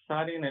 very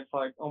exciting. It's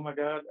like, oh my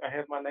God, I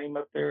have my name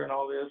up there and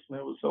all this, and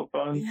it was so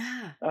fun.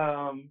 Yeah.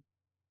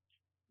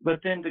 But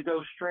then to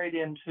go straight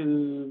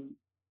into,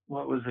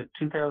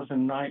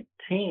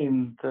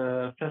 2019,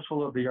 the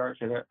Festival of the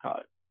Arts at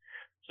Epcot.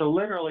 So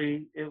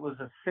literally, it was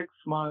a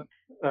 6-month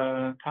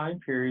time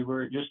period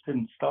where it just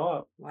didn't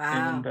stop.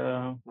 Wow.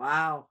 And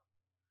Wow.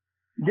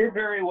 did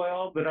very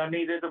well, but I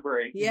needed a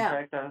break. Yeah.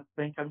 In fact, I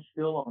think I'm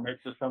still on it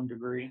to some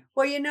degree.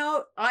 Well, you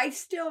know, I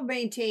still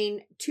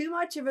maintain too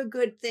much of a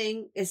good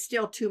thing is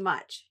still too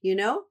much, you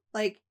know?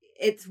 Like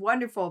it's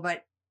wonderful,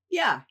 but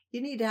yeah,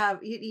 you need to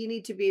have you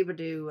need to be able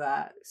to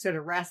sort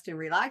of rest and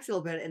relax a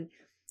little bit. And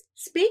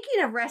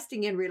speaking of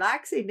resting and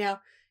relaxing,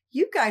 now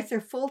you guys are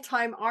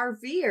full-time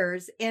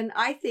RVers, and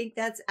I think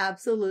that's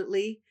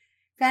absolutely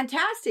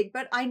fantastic.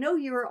 But I know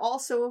you are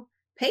also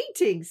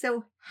painting.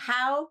 So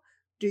how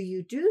do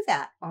you do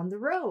that on the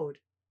road?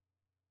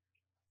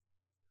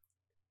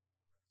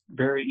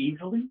 Very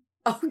easily.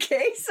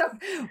 Okay, so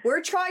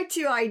we're trying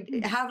to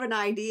have an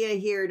idea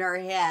here in our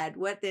head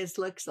what this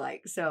looks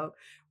like. So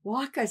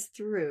walk us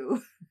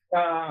through.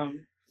 I've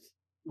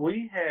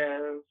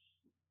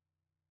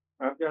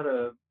got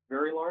a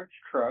very large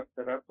truck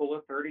that I pull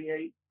a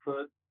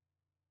 38-foot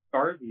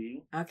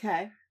RV.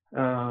 Okay.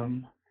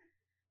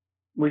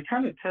 We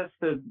kind of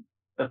tested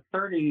a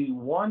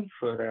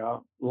 31-foot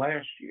out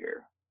last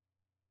year.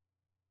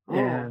 Oh.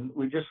 And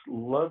we just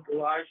loved the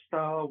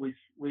lifestyle.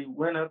 We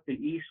went up the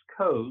East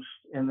Coast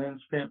and then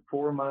spent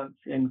 4 months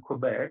in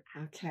Quebec.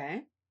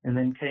 Okay. And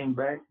then came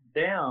back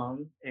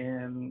down.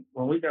 And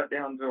when we got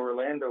down to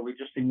Orlando, we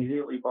just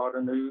immediately bought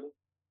a new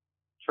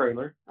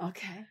trailer.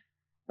 Okay.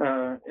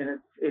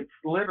 And it's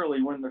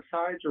literally when the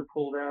sides are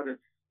pulled out,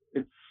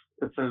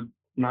 it's a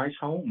nice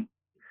home.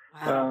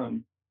 Wow.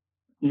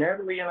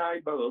 Natalie and I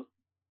both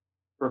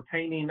were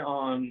painting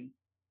on.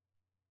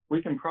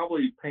 We can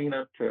probably paint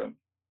up to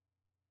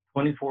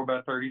 24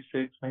 by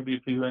 36, maybe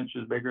a few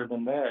inches bigger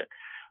than that.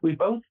 We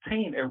both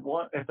paint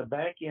at the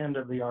back end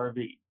of the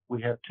RV.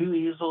 We have 2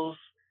 easels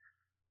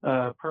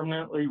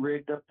permanently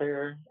rigged up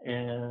there,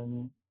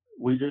 and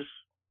we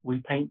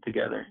paint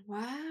together.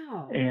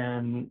 Wow.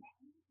 And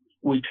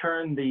we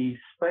turned the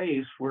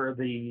space where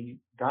the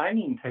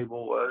dining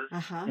table was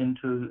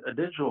into a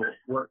digital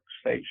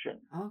workstation.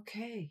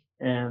 Okay.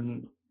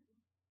 And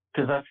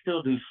because I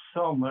still do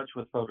so much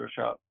with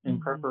Photoshop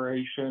in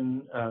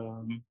preparation.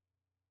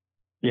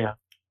 Yeah.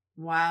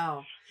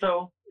 Wow.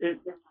 So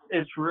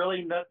it's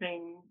really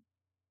nothing,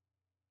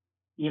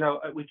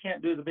 we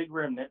can't do the big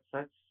remnants.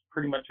 That's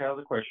pretty much out of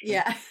the question.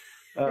 Yeah.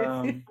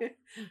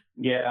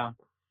 Yeah.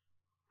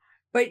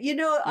 But,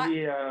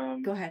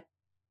 go ahead.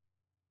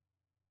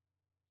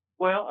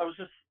 Well,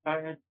 I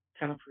had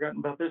kind of forgotten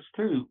about this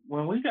too.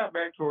 When we got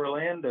back to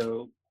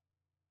Orlando,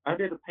 I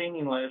did a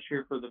painting last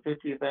year for the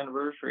 50th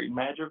anniversary,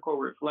 Magical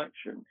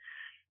Reflection.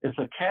 It's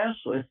a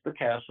castle. It's the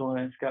castle,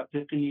 and it's got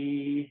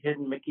 50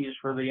 hidden Mickeys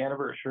for the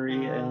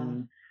anniversary.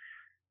 And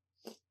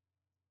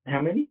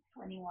how many?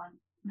 21.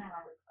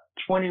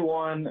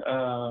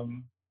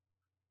 21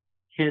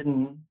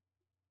 hidden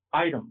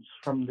items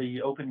from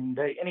the opening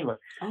day. Anyway,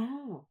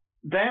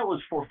 that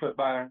was 4 foot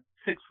by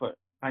 6 foot.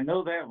 I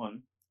know that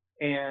one.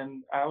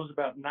 And I was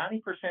about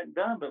 90%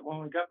 done. But when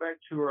we got back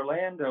to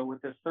Orlando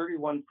with this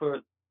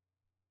 31-foot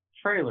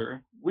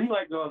trailer, we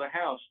let go of the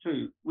house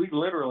too. We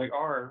literally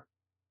are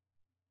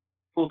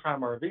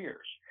full-time RVers.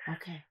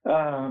 Okay.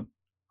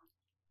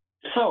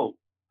 So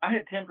I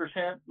had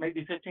 10%,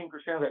 maybe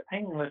 15% of that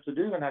painting left to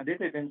do, and I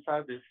did it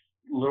inside this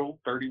little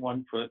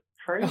 31-foot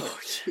trailer.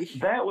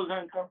 That was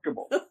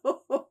uncomfortable.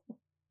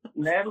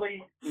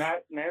 Natalie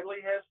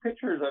has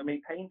pictures of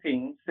me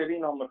painting,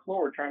 sitting on the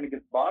floor, trying to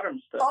get the bottom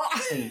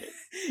stuff painted.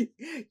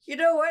 You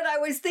know what? I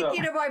was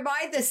thinking in my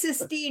mind the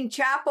Sistine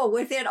Chapel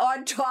with it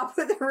on top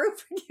of the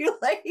roof and you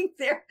laying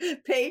there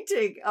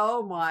painting.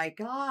 Oh my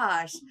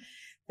gosh.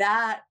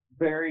 That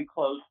very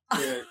close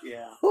to it,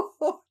 yeah.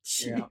 Oh,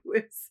 gee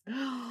whiz.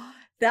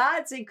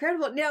 That's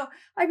incredible. Now,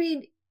 I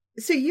mean,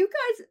 so you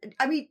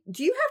guys,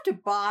 do you have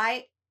to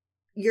buy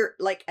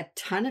a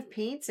ton of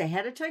paints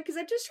ahead of time? Because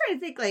I'm just trying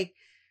to think,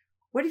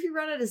 what if you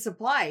run out of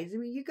supplies? I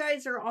mean, you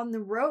guys are on the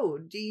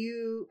road.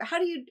 How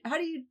do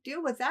you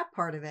deal with that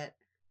part of it?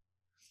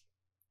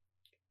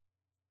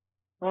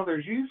 Well,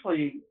 there's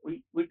usually,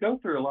 we go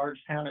through a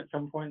large town at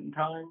some point in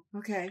time.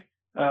 Okay.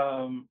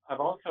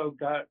 I've also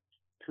got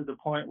to the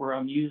point where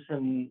I'm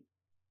using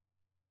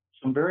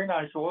some very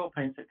nice oil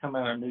paints that come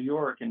out of New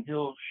York, and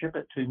he'll ship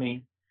it to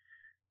me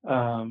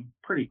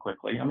pretty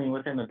quickly. I mean,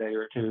 within a day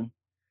or two.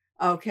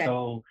 Okay.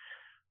 So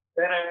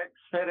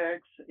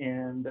FedEx,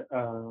 and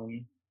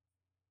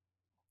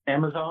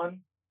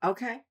Amazon.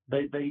 Okay.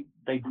 They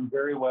do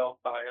very well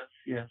by us.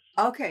 Yes.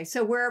 Okay,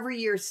 so wherever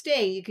you're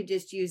staying, you could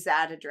just use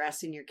that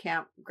address in your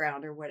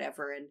campground or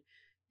whatever and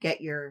get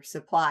your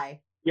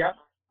supply. Yep.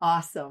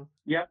 Awesome.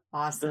 Yep.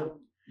 Awesome.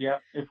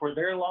 If we're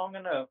there long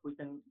enough, we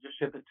can just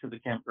ship it to the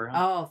campground.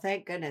 Oh,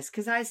 thank goodness.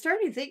 Because I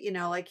started to think,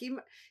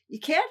 you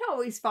can't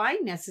always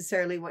find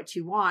necessarily what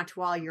you want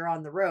while you're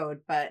on the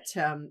road. But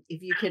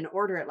if you can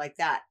order it like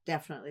that,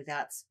 definitely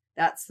that's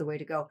the way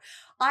to go.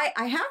 I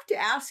have to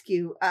ask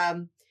you,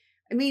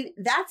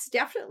 that's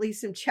definitely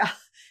some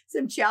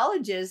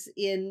challenges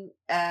in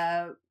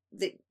that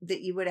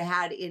you would have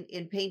had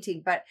in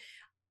painting. But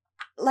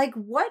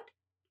what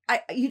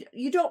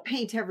you don't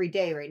paint every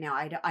day right now.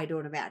 I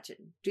don't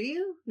imagine. Do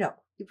you? No,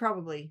 you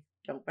probably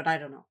don't, but I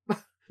don't know.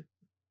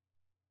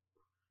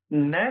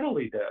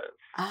 Natalie does.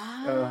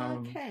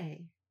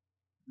 Okay.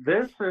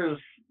 This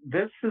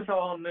is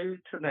all new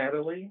to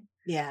Natalie.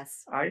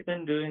 Yes. I've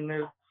been doing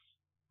this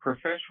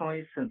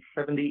professionally since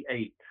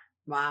 '78.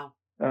 Wow.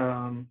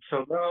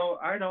 So no,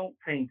 I don't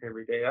paint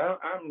every day.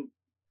 I'm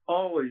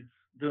always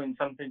doing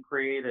something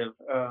creative.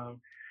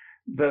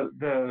 This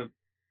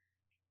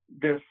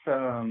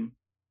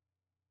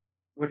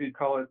what do you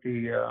call it?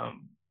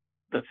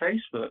 The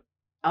Facebook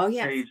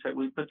page that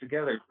we put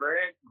together,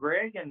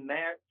 Greg and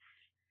Nat's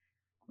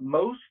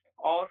Most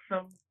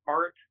Awesome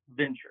Art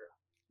Venture.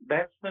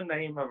 That's the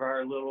name of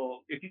our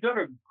little. If you go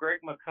to Greg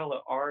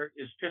McCullough Art,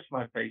 it's just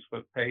my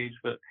Facebook page.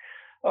 But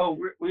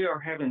we are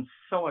having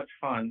so much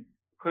fun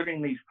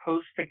putting these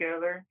posts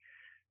together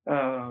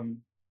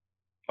on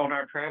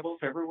our travels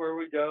everywhere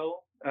we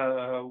go.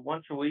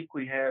 Once a week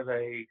we have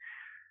a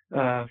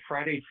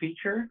Friday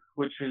feature,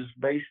 which is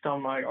based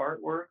on my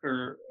artwork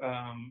or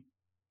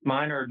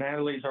mine or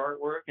Natalie's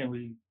artwork, and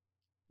we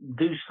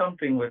do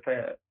something with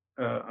that.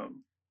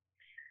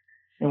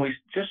 And we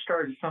just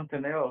started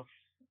something else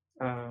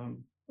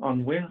on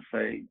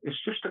Wednesday.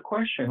 It's just a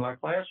question,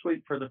 like last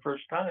week for the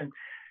first time,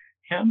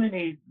 how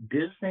many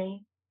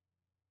Disney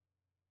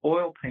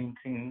oil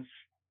paintings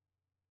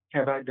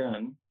have I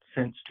done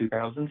since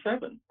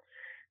 2007?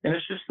 And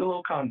it's just a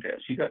little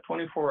contest. You got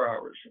 24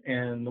 hours,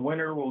 and the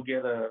winner will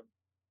get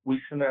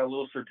we send out a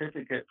little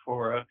certificate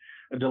for a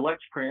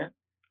deluxe print.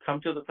 Come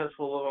to the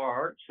Festival of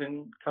Arts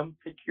and come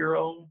pick your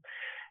own.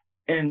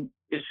 And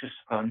it's just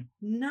fun.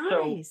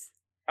 Nice.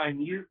 So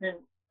I'm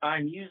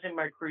using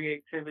my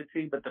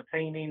creativity, but the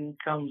painting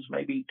comes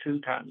maybe 2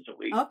 times a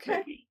week. Okay.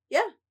 Maybe.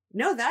 Yeah.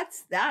 No,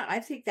 I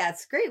think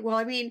that's great. Well,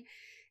 I mean,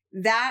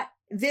 I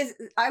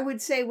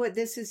would say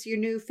this is your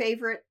new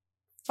favorite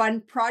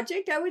fun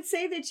project, I would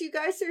say, that you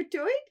guys are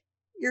doing,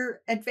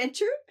 your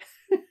adventure.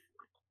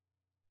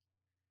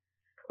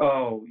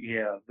 Oh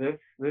yeah, this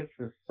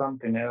is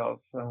something else.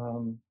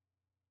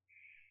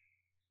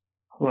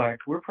 Like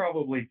we're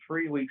probably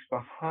 3 weeks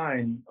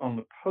behind on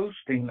the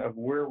posting of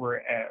where we're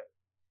at.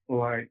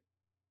 Like,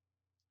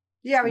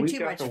 you're having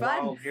too much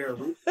fun.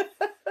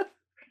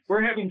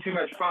 We're having too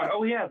much fun.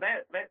 Oh yeah,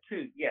 that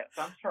too. Yes,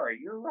 I'm sorry.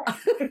 You're right.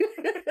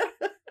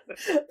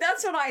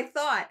 That's what I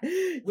thought.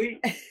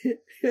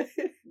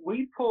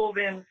 We pulled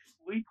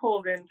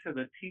into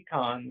the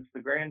Tetons,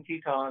 the Grand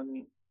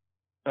Teton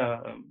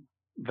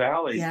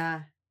Valley.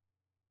 Yeah.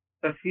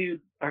 A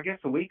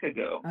week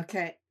ago.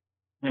 Okay.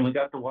 And we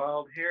got the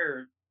wild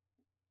hare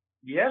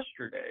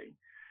yesterday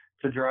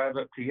to drive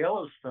up to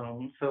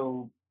Yellowstone.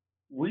 So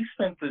we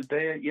spent the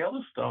day at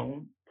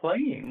Yellowstone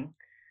playing,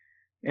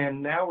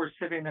 and now we're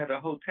sitting at a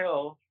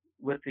hotel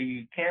with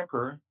the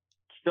camper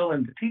still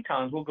in the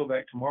Tetons. We'll go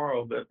back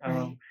tomorrow, but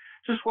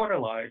just what a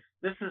life.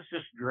 This is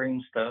just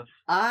dream stuff.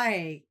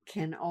 I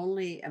can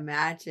only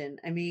imagine.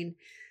 I mean,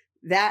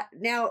 now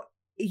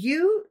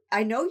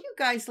I know you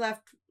guys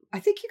left. I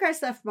think you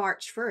guys left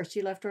March 1st.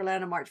 You left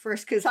Orlando March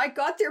 1st because I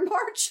got there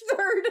March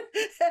 3rd.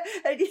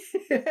 And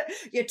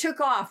you took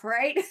off,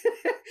 right?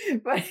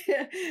 But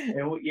yeah.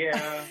 And we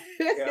had.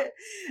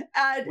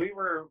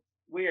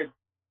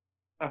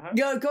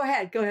 Go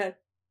ahead.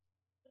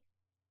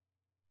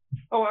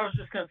 Oh, I was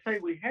just going to say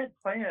we had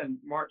planned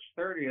March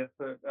 30th,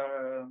 but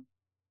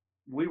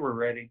we were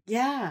ready.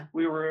 Yeah.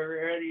 We were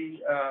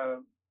ready.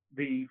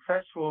 The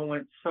festival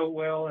went so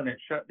well and it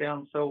shut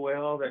down so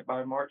well that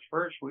by March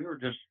 1st,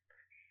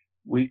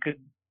 we could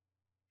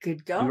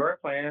go. Do our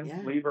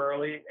plan, leave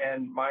early,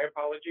 and my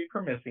apology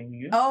for missing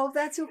you. Oh,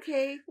 that's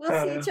okay. We'll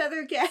see each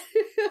other again.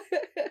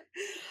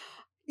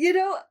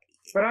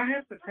 But I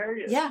have to tell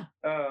you. Yeah.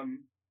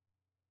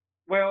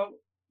 Well,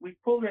 we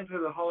pulled into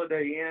the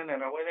Holiday Inn,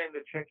 and I went in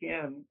to check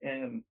in,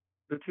 and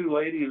the 2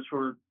 ladies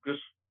were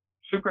just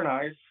super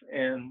nice,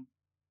 and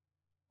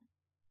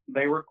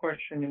they were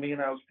questioning me,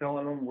 and I was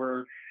telling them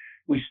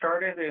we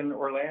started in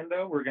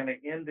Orlando. We're going to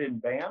end in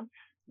Banff.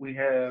 We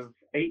have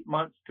 8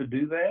 months to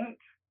do that.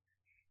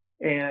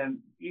 And,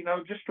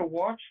 just to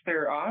watch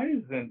their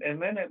eyes, and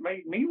then it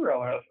made me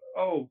realize,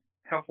 oh,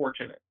 how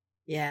fortunate.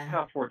 Yeah.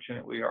 How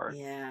fortunate we are.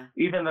 Yeah.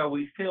 Even though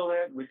we feel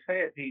that, we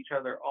say it to each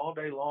other all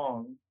day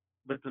long,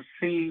 but to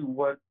see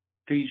what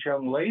these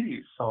young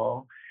ladies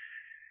saw.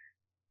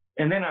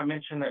 And then I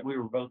mentioned that we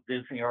were both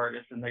Disney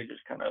artists, and they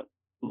just kind of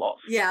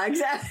lost. Yeah,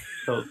 exactly.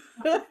 So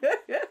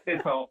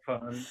it's all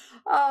fun.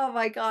 Oh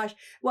my gosh.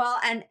 Well,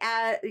 and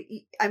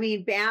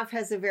Banff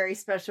has a very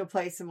special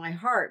place in my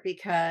heart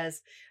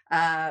because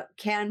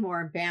Canmore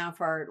and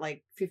Banff are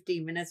like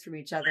 15 minutes from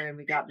each other, and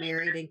we got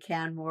married in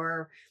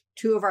Canmore.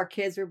 2 of our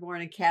kids were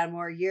born in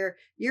Canmore. You're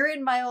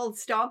in my old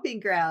stomping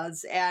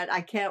grounds, and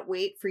I can't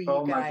wait for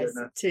you guys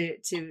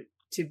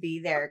to be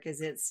there, because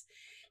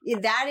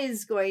that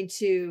is going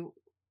to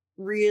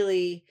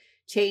really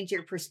change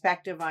your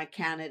perspective on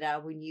Canada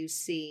when you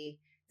see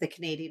the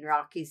Canadian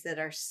Rockies that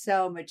are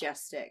so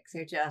majestic.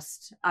 They're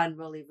just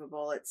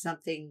unbelievable. It's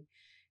something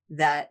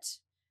that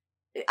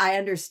I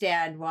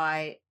understand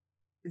why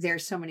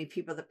there's so many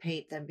people that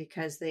paint them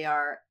because they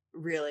are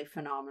really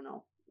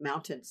phenomenal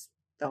mountains,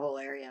 the whole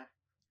area.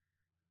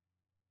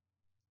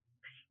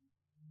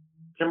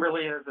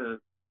 Kimberly, as a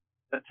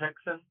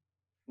Texan,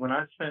 when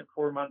I spent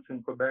 4 months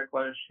in Quebec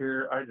last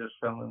year, I just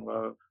fell in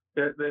love.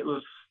 It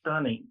was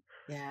stunning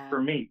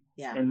for me.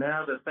 Yeah. And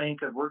now to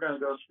think that we're going to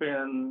go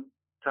spend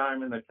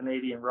time in the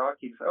Canadian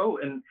Rockies. Oh,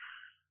 and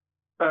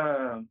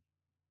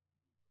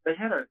they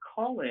had a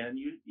call-in.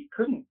 You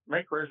couldn't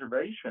make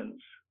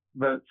reservations,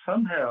 but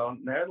somehow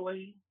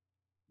Natalie,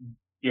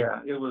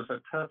 it was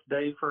a tough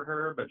day for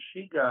her, but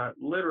she got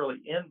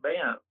literally in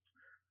Banff,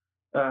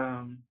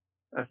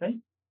 I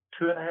think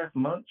 2.5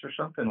 months or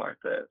something like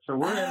that. So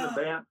we're in the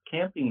Banff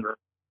camping ground.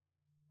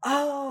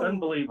 Oh,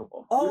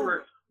 unbelievable.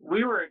 Oh.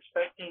 We were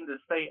expecting to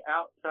stay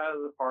outside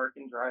of the park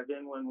and drive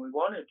in when we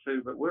wanted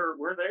to, but we're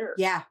there.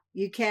 Yeah,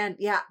 you can.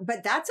 Yeah,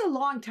 but that's a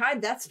long time.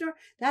 That's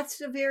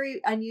a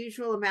very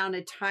unusual amount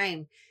of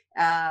time.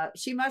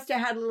 She must have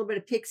had a little bit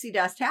of pixie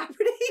dust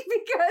happening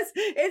because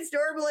it's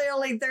normally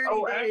only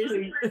 30 days.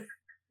 Actually,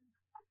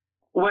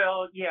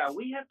 well, yeah,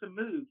 we have to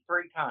move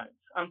 3 times.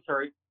 I'm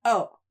sorry.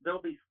 Oh.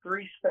 There'll be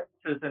 3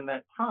 spaces in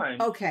that time.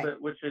 Okay.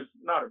 Which is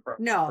not a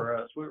problem for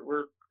us.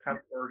 We're kind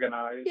of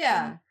organized.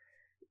 Yeah.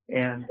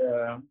 And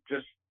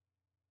just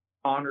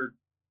honored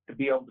to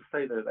be able to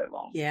stay there that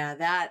long. Yeah,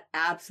 that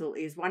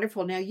absolutely is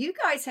wonderful. Now, you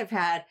guys have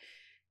had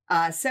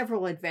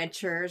several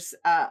adventures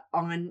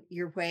on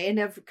your way and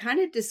have kind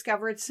of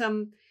discovered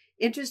some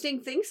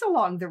interesting things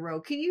along the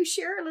road. Can you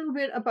share a little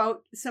bit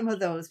about some of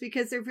those?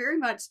 Because they're very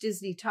much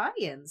Disney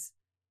tie-ins,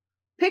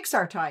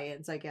 Pixar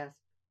tie-ins, I guess.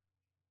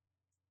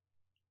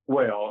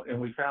 Well,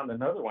 and we found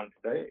another one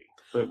today,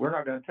 but we're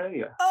not going to tell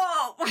you.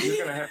 Oh! You're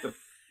going to have to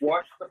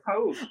watch the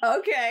post.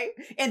 Okay.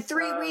 In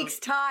 3 weeks'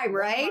 time,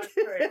 right?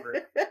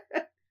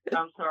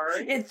 I'm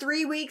sorry? In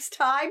 3 weeks'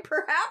 time,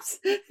 perhaps?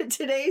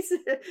 Today's...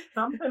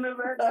 Something of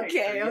that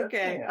nature.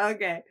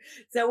 Okay.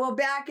 So we'll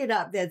back it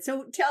up then.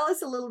 So tell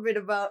us a little bit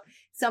about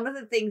some of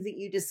the things that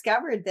you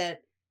discovered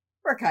that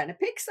were kind of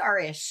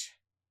Pixar-ish.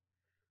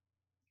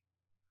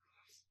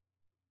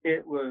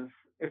 It was,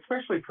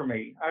 especially for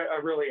me, I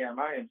really am.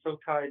 I am so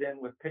tied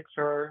in with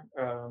Pixar.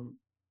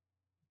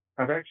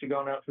 I've actually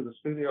gone out to the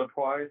studio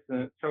twice,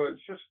 and so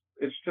it's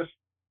just,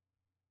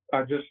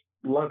 I just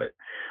love it.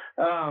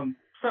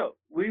 So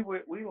we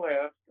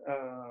left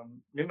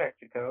New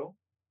Mexico.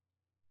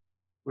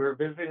 We were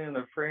visiting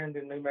a friend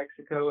in New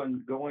Mexico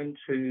and going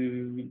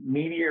to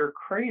Meteor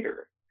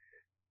Crater.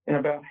 And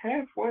about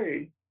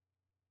halfway,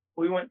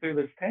 we went through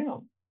this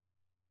town.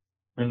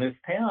 And this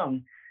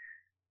town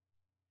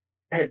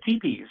had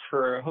teepees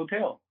for a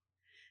hotel.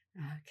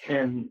 Okay.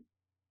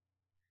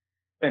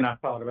 And I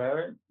thought about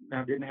it.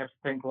 I didn't have to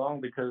think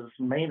long because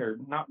Maynard,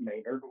 what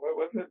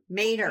was it?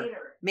 Mater. Oh,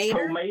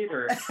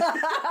 Mater.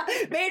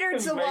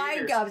 Maynard's the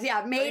wine gums.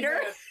 Yeah, Mater.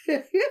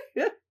 They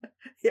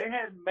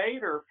had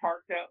Mater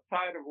parked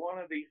outside of one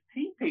of these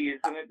teepees,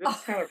 and it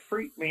just kind of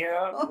freaked me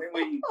out. And then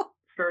we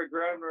started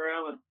driving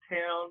around the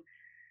town.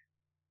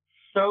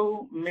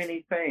 So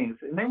many things.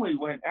 And then we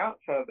went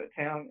outside the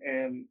town,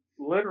 and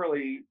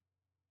literally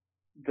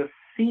the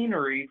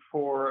scenery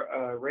for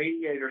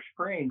Radiator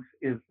Springs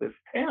is this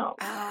town.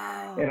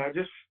 Oh. And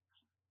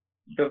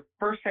the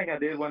first thing I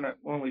did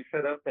when we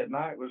set up that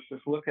night was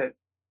just look at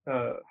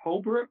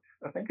Holbrook.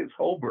 I think it's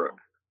Holbrook,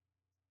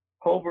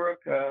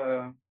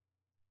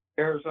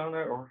 Arizona,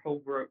 or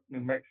Holbrook, New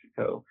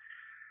Mexico.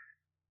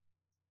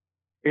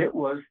 It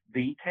was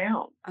the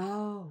town.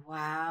 Oh,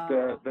 wow.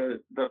 The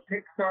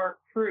Pixar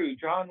crew,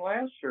 John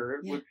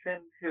Lasseter, would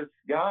send his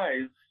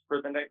guys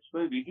for the next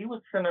movie. He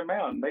would send them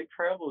out, and they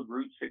traveled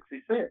Route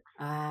 66.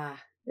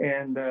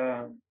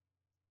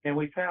 And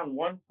we found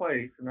one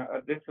place, and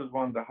this was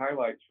one of the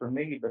highlights for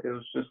me, but it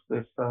was just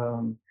this,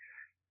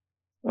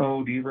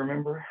 do you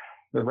remember?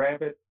 The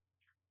rabbit,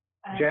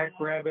 Jack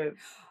Rabbit.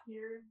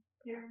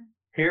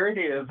 Here it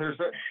is.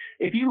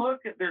 If you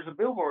look at, there's a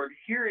billboard,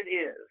 here it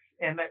is.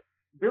 And that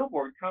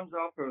billboard comes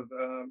off of,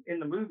 in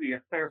the movie,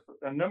 it's there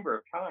a number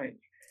of times.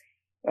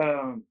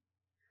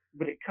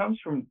 But it comes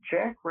from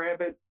Jack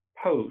Rabbit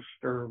Post,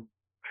 or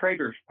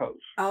Trader's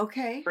Post.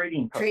 Okay.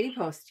 Trading Post. Trading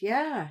Post,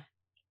 yeah.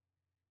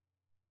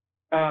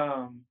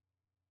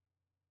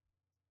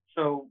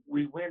 So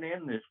we went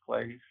in this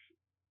place,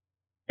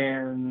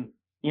 and,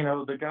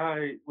 the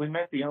guy, we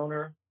met the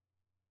owner,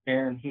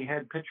 and he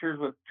had pictures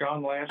with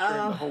John Lasseter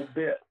and the whole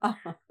bit.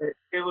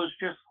 It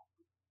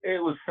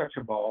was such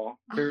a ball.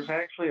 There's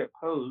actually a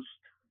post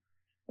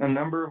a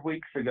number of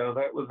weeks ago.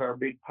 That was our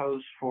big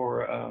post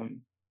for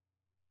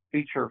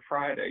Feature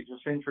Friday,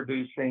 just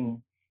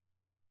introducing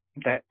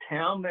that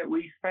town that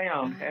we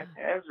found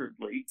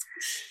haphazardly.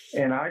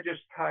 And I just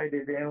tied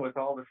it in with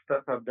all the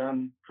stuff I've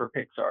done for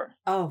Pixar,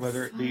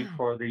 whether it be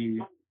for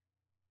the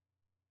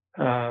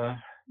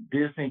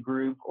Disney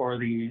Group or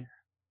the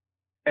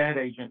ad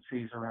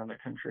agencies around the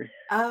country.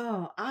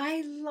 Oh,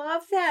 I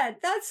love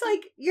that. That's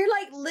like, you're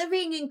like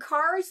living in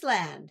Cars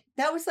Land.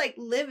 That was like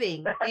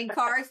living in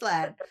Cars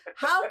Land.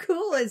 How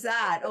cool is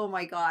that? Oh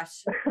my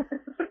gosh.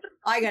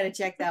 I got to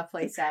check that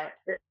place out.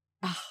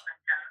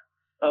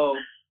 Oh,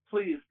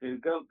 please do.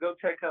 Go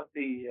check out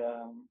the,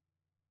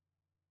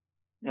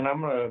 and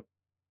I'm going to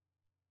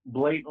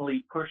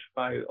blatantly push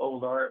my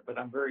old art, but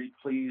I'm very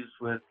pleased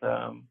with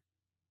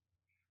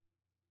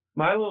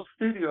my little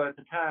studio at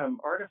the time.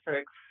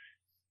 Artifacts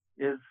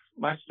is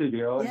my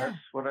studio, and that's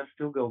what I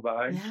still go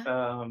by.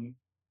 Yeah.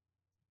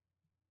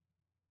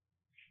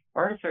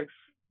 Artifacts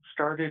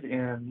started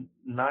in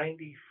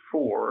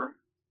 '94,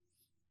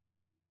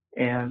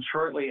 and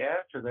shortly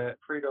after that,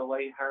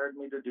 Frito-Lay hired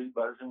me to do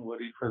Buzz and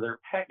Woody for their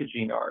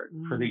packaging art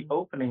for the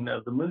opening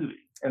of the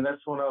movie. And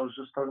that's what I was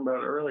just talking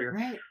about earlier.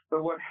 Right.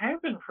 But what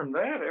happened from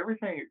that,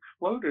 everything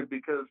exploded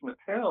because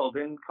Mattel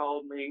then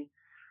called me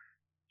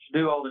to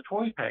do all the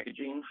toy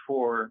packaging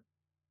for,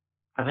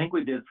 I think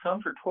we did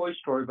some for Toy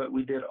Story, but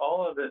we did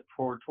all of it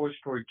for Toy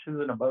Story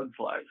 2 and A Bug's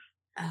Life.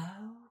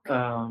 Oh,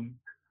 okay.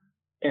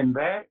 And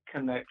that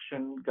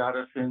connection got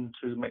us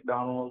into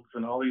McDonald's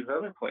and all these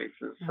other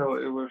places. So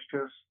it was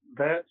just,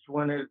 that's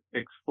when it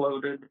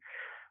exploded.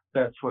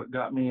 That's what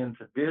got me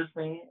into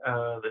Disney.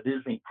 The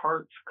Disney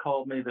parks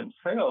called me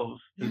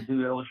themselves to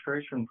do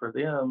illustration for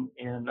them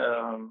in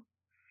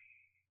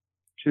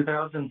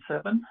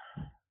 2007.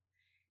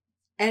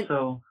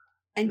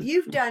 And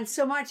you've done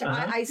so much.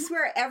 I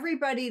swear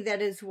everybody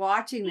that is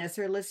watching this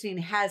or listening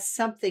has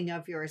something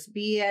of yours,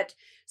 be it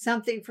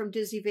something from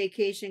Disney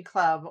Vacation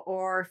Club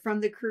or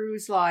from the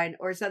cruise line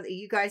or something.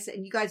 You guys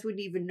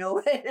wouldn't even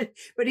know it.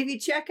 But if you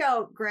check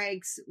out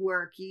Greg's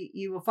work,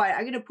 you will find,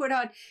 I'm going to put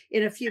on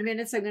in a few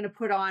minutes, I'm going to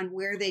put on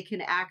where they can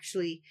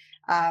actually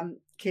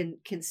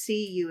can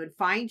see you and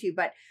find you.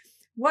 But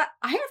what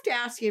I have to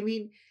ask you, I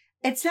mean,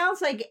 it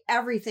sounds like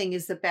everything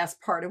is the best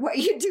part of what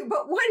you do,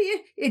 but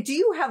do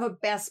you have a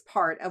best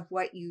part of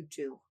what you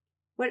do?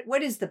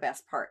 What is the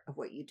best part of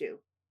what you do?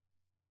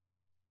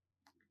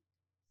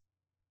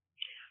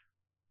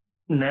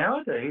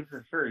 Nowadays,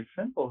 it's very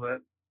simple.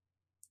 That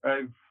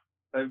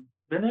I've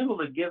been able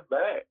to give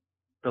back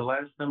the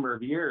last number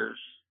of years,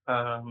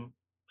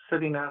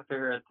 sitting out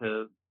there at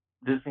the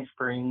Disney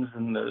Springs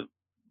and the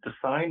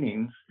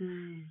signings.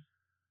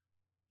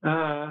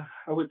 I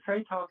would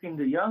say talking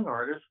to young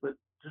artists, but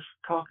just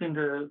talking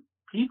to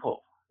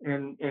people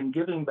and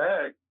giving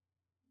back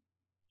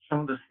some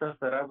of the stuff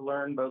that I've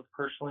learned both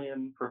personally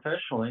and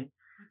professionally.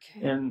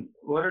 Okay. And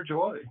what a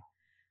joy.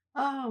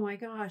 Oh my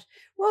gosh.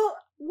 Well,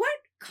 what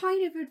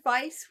kind of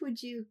advice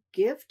would you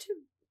give to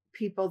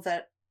people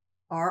that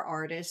are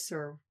artists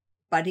or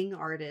budding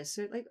artists?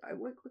 Or like,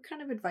 what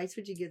kind of advice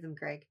would you give them,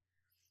 Greg?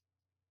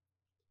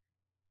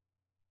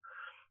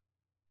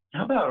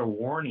 How about a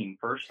warning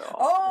first off?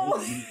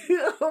 Oh,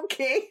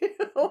 okay.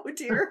 Oh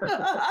dear.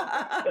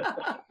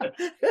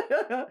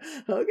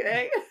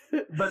 Okay.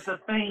 But the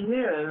thing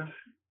is,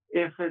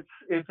 if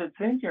it's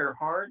in your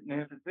heart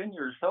and if it's in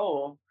your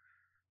soul,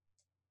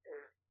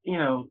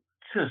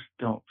 just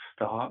don't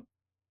stop.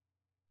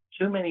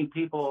 Too many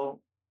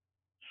people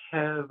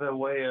have a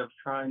way of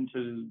trying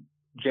to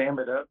jam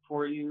it up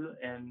for you,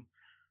 and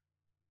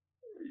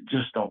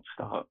just don't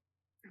stop.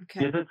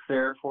 Okay. If it's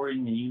there for you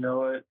and you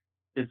know it,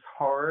 it's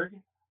hard.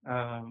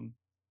 And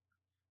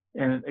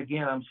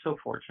again, I'm so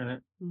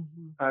fortunate.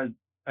 I'm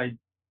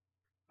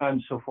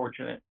so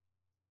fortunate.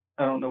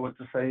 I don't know what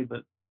to say,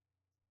 but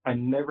I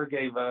never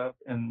gave up.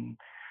 And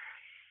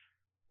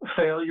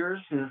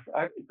failures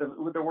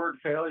the word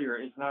failure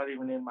is not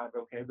even in my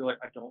vocabulary.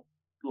 I don't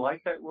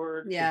like that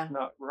word. Yeah. It's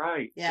not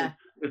right. Yeah.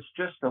 It's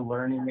just a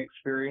learning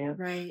experience.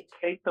 Right.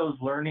 Take those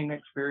learning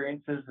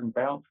experiences and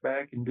bounce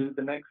back and do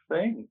the next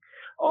thing.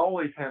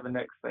 Always have a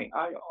next thing.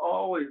 I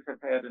always have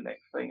had a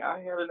next thing. I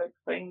have a next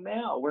thing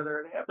now, whether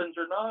it happens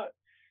or not.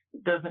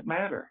 It doesn't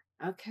matter.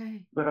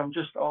 Okay. But I'm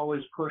just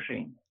always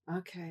pushing.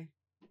 Okay.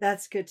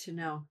 That's good to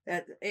know.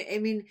 That, I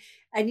mean,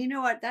 and you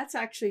know what? That's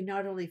actually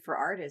not only for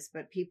artists,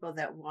 but people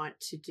that want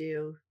to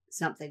do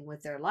something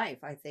with their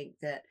life. I think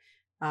that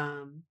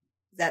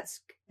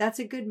that's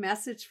a good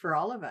message for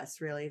all of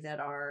us, really, that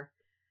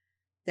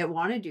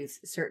want to do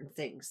certain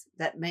things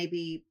that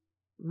maybe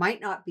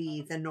might not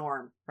be the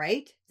norm,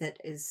 right? That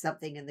is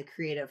something in the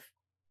creative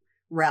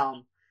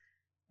realm.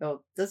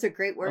 So those are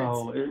great words.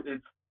 Oh,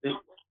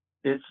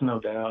 it's no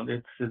doubt.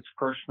 It's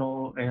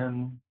personal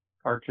and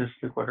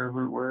artistic,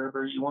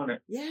 wherever you want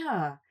it.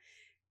 Yeah.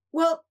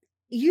 Well,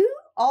 you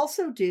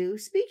also do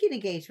speaking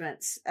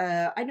engagements.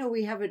 I know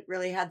we haven't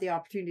really had the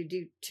opportunity to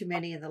do too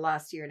many in the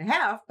last year and a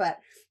half, but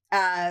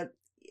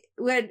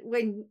when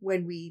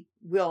we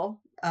will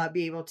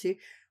be able to,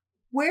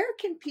 where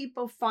can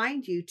people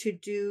find you to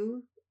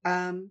do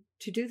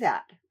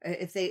that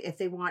if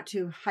they want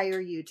to hire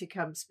you to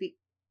come speak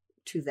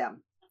to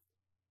them?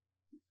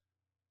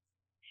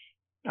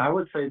 I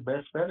would say the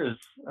best bet is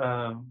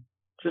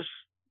just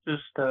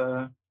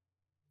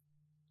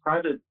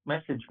private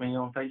message me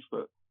on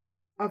Facebook.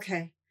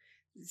 Okay.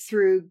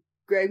 Through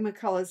Greg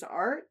McCullough's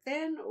art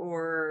then,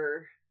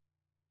 or?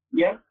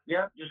 Yeah.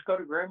 Just go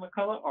to Greg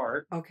McCullough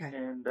Art. Okay.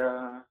 And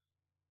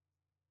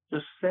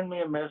just send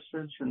me a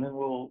message and then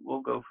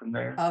we'll go from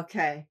there.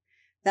 Okay.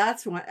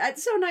 That's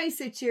so nice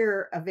that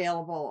you're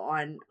available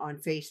on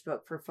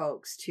Facebook for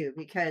folks too,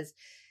 because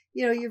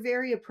you're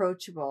very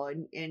approachable,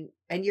 and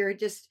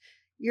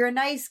you're a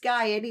nice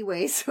guy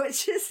anyway. So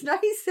it's just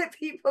nice that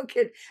people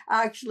can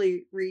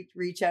actually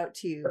reach out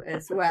to you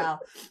as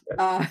well.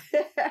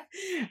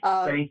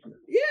 Thank you.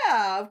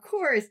 Yeah, of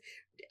course.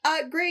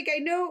 Greg, I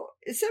know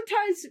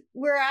sometimes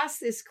we're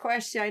asked this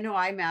question. I know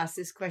I'm asked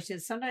this question.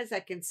 Sometimes I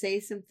can say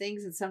some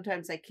things and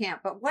sometimes I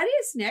can't. But what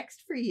is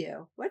next for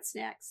you? What's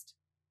next?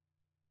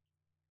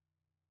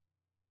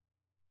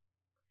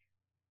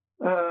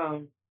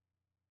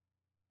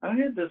 I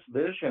had this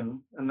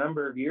vision a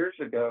number of years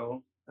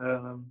ago.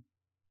 I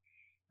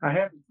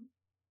have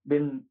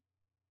been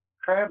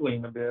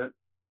traveling a bit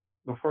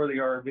before the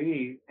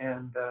RV,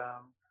 and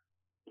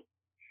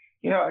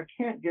I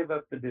can't give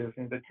up the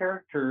Disney. The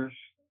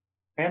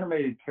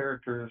animated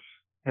characters,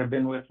 have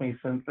been with me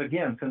since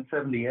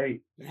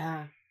 '78.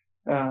 Yeah.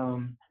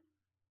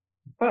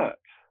 But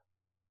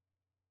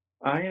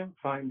I am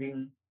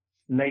finding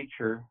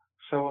nature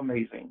so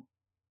amazing.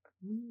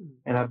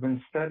 And I've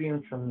been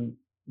studying some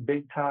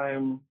big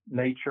time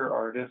nature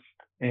artists,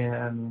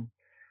 and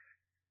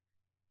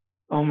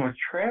on my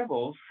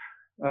travels,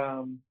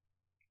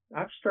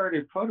 I've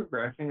started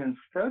photographing and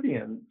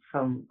studying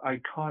some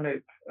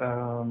iconic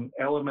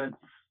elements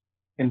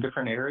in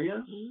different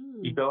areas.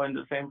 You go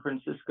into San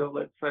Francisco,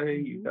 let's say,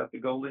 you've got the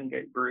Golden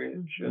Gate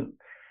Bridge, and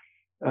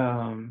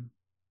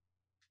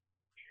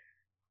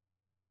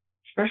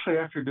especially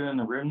after doing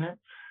the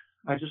remnants,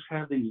 I just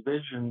have these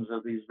visions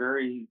of these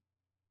very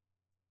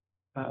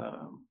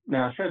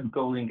now I said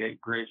Golden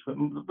Gate Bridge, but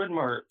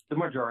the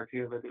majority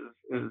of it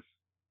is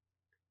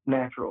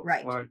natural.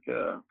 Right. Like,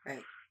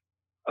 right.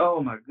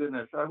 Oh my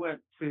goodness! I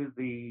went to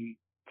the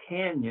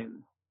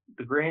canyon,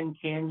 the Grand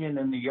Canyon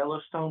in the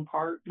Yellowstone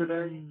Park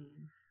today.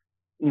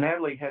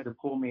 Natalie had to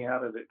pull me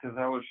out of it because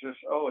I was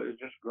it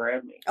just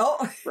grabbed me.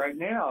 Oh, right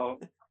now,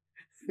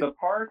 the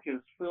park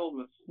is filled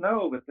with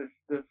snow, but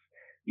this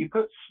you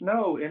put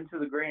snow into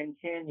the Grand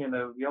Canyon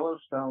of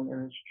Yellowstone,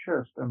 and it's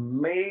just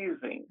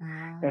amazing.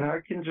 And I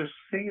can just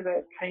see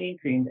that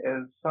painting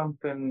as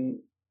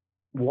something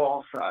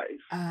wall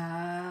size.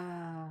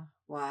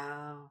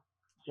 Wow.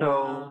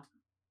 So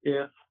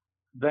if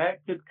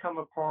that could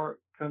come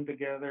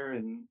together,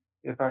 and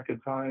if I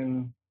could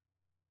find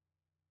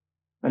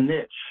a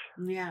niche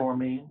for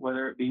me,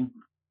 whether it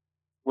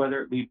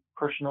be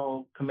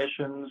personal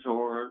commissions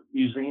or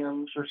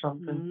museums or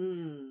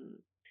something.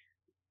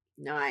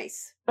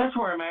 Nice. That's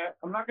where I'm at.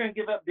 I'm not going to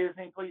give up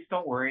Disney. Please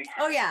don't worry.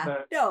 Oh yeah,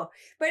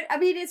 but I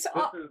mean, it's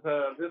all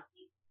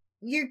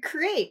you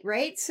create,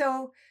 right?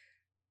 So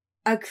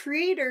a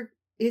creator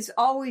is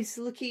always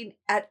looking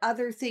at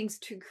other things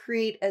to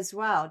create as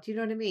well. Do you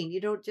know what I mean?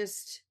 You don't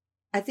just.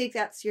 I think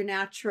that's your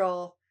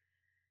natural,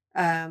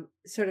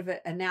 sort of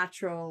a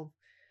natural,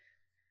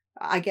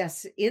 I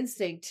guess,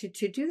 instinct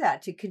to do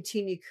that, to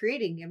continue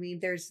creating. I mean,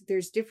 there's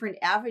different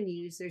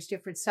avenues, there's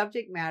different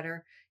subject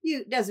matter.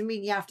 Doesn't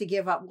mean you have to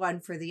give up one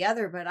for the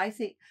other, but I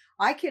think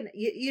I can,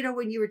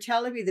 when you were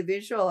telling me the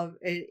visual of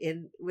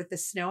with the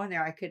snow in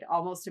there, I could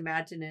almost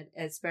imagine it,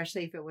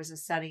 especially if it was a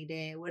sunny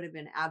day. It would have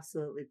been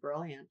absolutely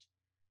brilliant.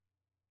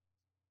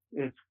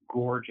 It's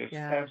gorgeous,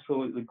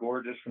 absolutely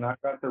gorgeous. And I've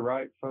got the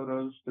right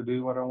photos to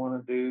do what I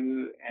want to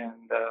do.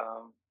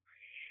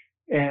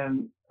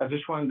 And I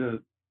just wanted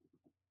to,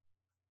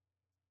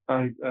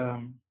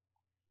 a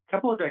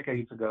couple of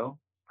decades ago,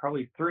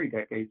 probably 3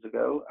 decades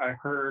ago, I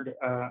heard,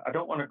 I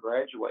don't want to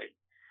graduate.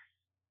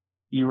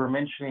 You were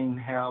mentioning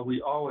how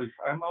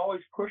I'm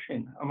always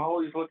pushing. I'm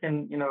always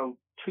looking,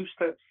 2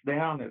 steps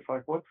down. It's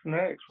like, what's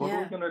next? What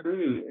are we going to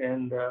do?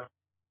 And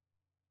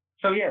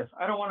so, yes,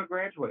 I don't want to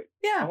graduate.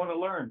 Yeah. I want to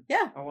learn.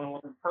 Yeah. I want to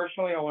learn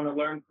personally. I want to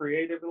learn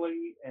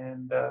creatively.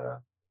 And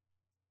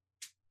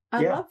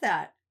I love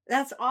that.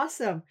 That's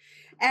awesome.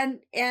 And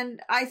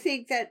I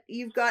think that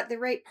you've got the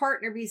right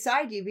partner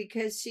beside you,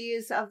 because she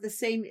is of the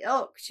same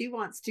ilk. She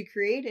wants to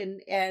create,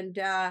 and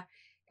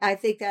I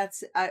think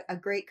that's a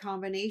great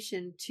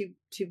combination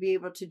to be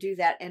able to do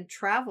that and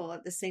travel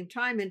at the same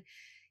time. And,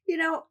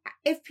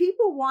 if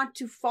people want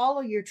to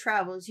follow your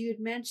travels, you had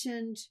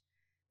mentioned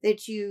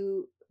that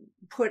you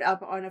put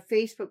up on a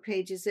Facebook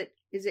page. Is it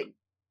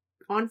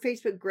on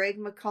Facebook, Greg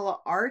McCullough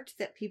Art,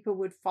 that people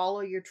would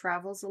follow your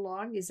travels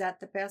along? Is that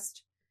the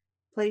best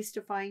place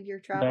to find your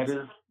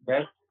travels?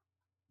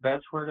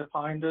 That's where to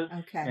find us.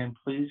 Okay. And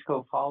please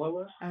go follow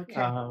us. Okay.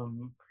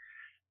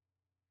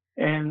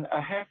 And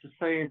I have to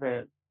say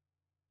that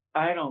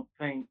I don't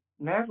think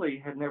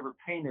Natalie had never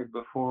painted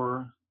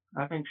before.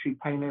 I think she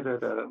painted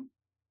at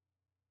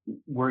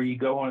where you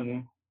go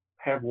and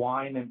have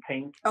wine and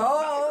paint.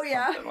 Oh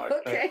yeah. Like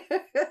okay.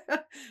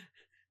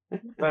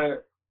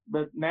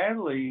 But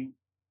Natalie,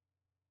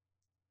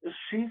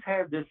 she's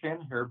had this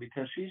in her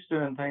because she's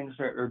doing things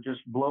that are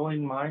just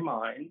blowing my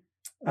mind.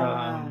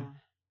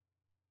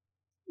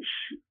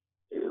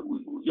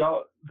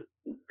 Y'all,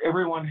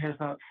 everyone has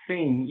not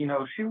seen,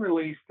 she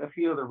released a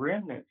few of the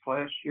remnants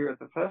last year at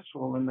the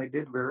festival, and they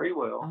did very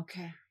well.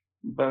 Okay.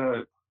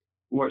 But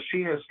what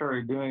she has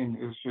started doing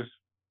is just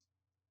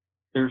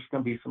there's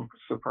going to be some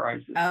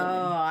surprises Oh, coming.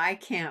 I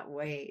can't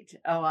wait.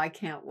 Oh, I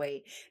can't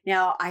wait.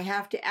 Now, I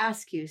have to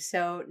ask you.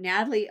 So,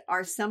 Natalie,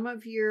 are some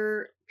of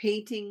your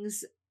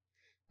paintings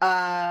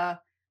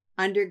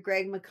under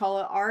Greg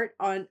McCullough Art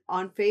on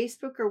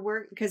Facebook or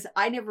where? Because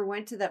I never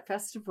went to that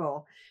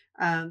festival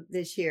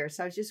this year,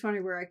 so I was just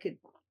wondering where I could,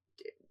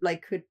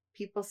 like, could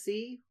people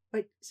see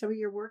what some of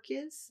your work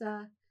is?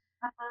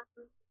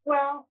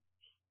 Well,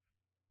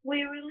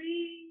 we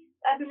released,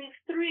 I believe,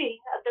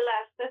 3 at the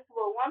last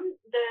festival.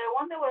 The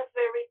one that was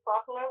very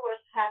popular was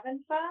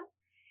Having Fun.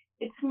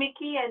 It's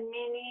Mickey and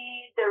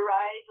Minnie, the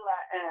ride,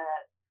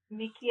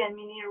 Mickey and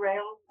Minnie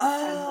Rail.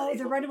 Oh,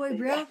 the Runaway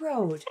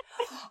Railroad.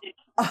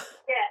 Yes.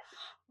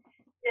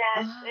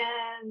 Yes,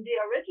 Ah. and the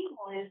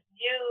original is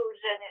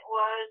huge, and it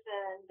was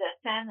in the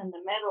stand in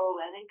the middle,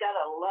 and it got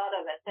a lot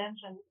of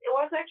attention. It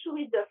was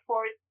actually the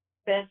 4th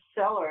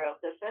bestseller of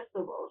the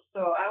festival,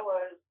 so I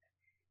was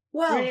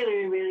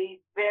really, really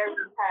very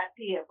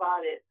happy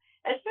about it.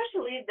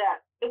 Especially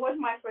that it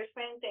was my first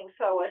painting,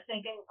 so I was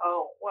thinking,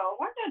 oh, well,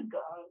 we're not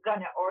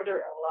gonna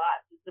order a lot.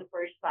 It's the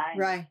first time.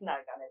 Right. It's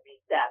not gonna be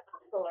that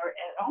popular,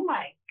 and oh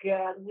my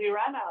God, we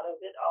ran out of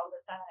it all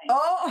the time.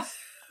 Oh.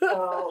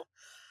 So.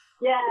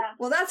 Yeah.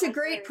 Well, that's a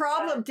great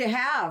problem to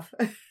have.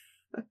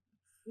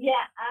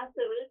 Yeah,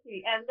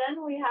 absolutely. And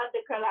then we had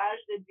the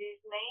Collage de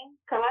Disney.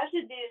 Collage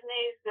de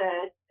Disney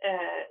is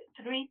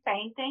 3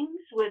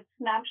 paintings with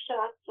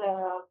snapshots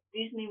of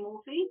Disney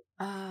movies.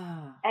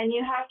 Ah. And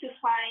you have to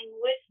find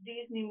which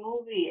Disney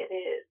movie it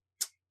is.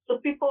 So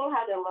people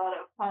had a lot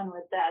of fun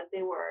with that.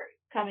 They were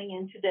coming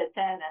into the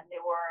tent and they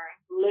were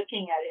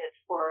looking at it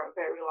for a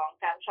very long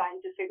time,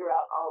 trying to figure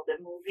out all the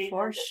movies.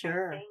 For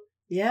sure.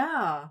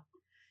 Yeah.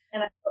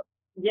 And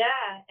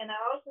I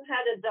also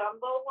had a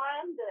Dumbo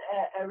one,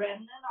 a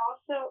remnant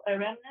also, a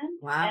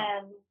remnant. Wow.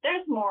 And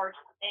there's more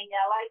coming.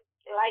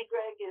 Like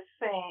Greg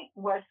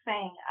was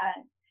saying,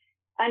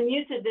 I'm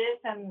new to this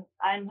and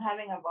I'm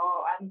having a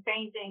ball. I'm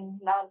painting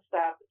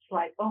nonstop. It's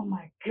like, oh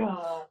my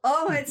God.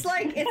 Oh, it's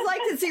like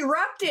it's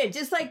erupted,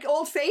 just like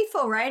Old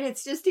Faithful, right?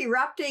 It's just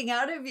erupting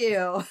out of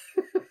you.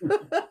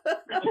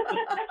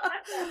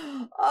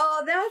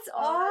 Oh, that's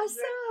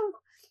awesome.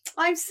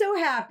 I'm so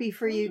happy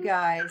for you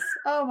guys.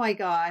 Oh my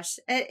gosh.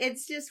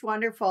 It's just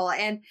wonderful.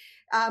 And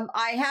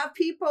I have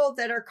people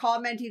that are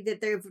commenting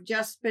that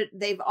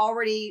they've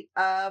already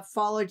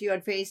followed you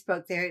on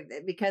Facebook there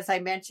because I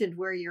mentioned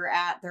where you're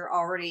at. They're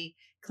already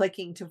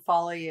clicking to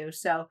follow you.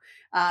 So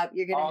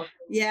you're going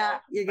to,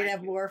 you're going to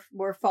have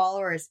more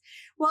followers.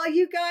 Well,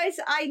 you guys,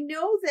 I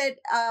know that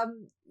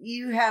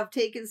you have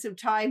taken some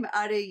time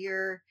out of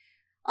your,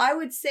 I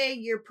would say,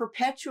 your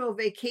perpetual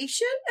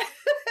vacation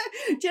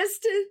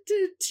just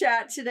to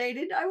chat today.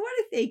 And I want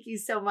to thank you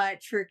so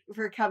much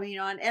for coming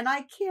on. And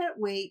I can't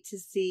wait to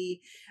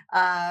see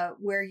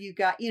where you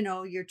got,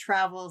 your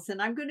travels.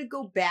 And I'm going to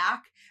go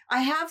back.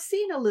 I have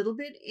seen a little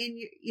bit in,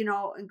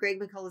 in Greg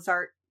McCullough's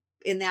art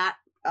in that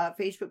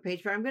Facebook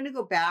page, but I'm going to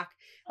go back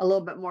a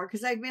little bit more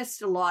because I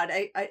missed a lot.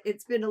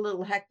 It's been a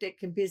little hectic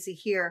and busy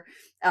here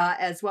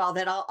as well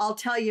that I'll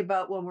tell you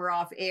about when we're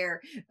off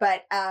air,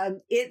 but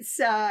it's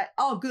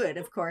all good,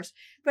 of course.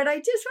 But I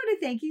just want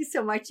to thank you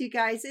so much, you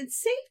guys, and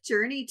safe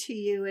journey to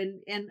you,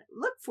 and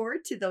look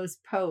forward to those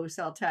posts,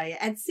 I'll tell you,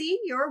 and seeing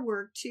your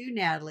work too,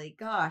 Natalie.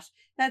 Gosh,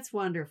 that's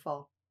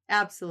wonderful.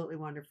 Absolutely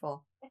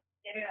wonderful.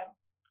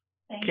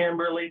 Yeah.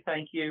 Kimberly,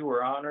 thank you.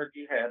 We're honored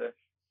you had us.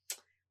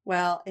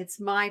 Well, it's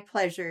my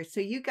pleasure. So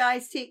you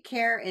guys take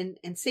care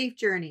and safe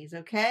journeys,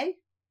 okay?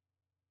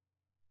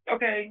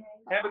 Okay.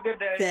 Have a good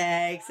day.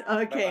 Thanks.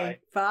 Okay.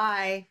 Bye-bye.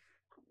 Bye.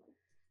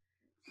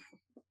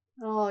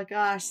 Oh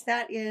gosh,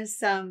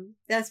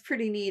 that's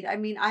pretty neat. I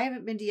mean, I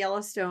haven't been to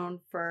Yellowstone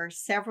for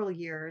several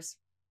years.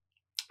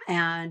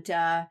 And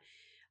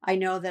I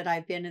know that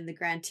I've been in the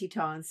Grand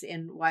Tetons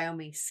in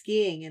Wyoming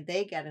skiing, and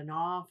they get an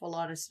awful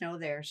lot of snow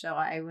there. So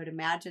I would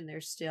imagine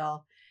there's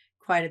still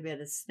quite a bit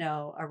of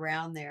snow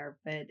around there,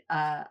 but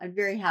I'm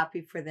very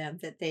happy for them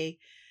that they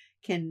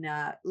can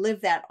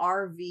live that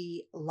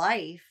RV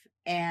life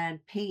and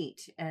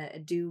paint,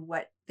 do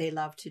what they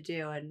love to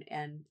do, and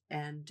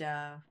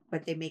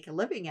what they make a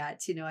living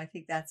at. I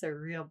think that's a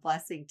real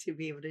blessing to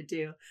be able to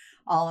do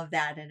all of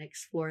that and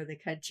explore the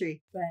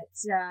country. But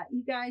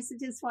you guys, I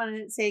just want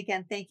to say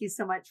again, thank you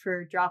so much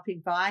for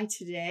dropping by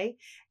today,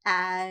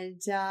 and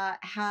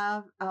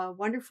have a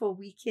wonderful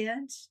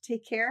weekend.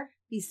 Take care.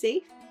 Be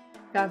safe.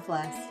 God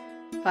bless.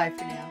 Bye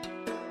for now.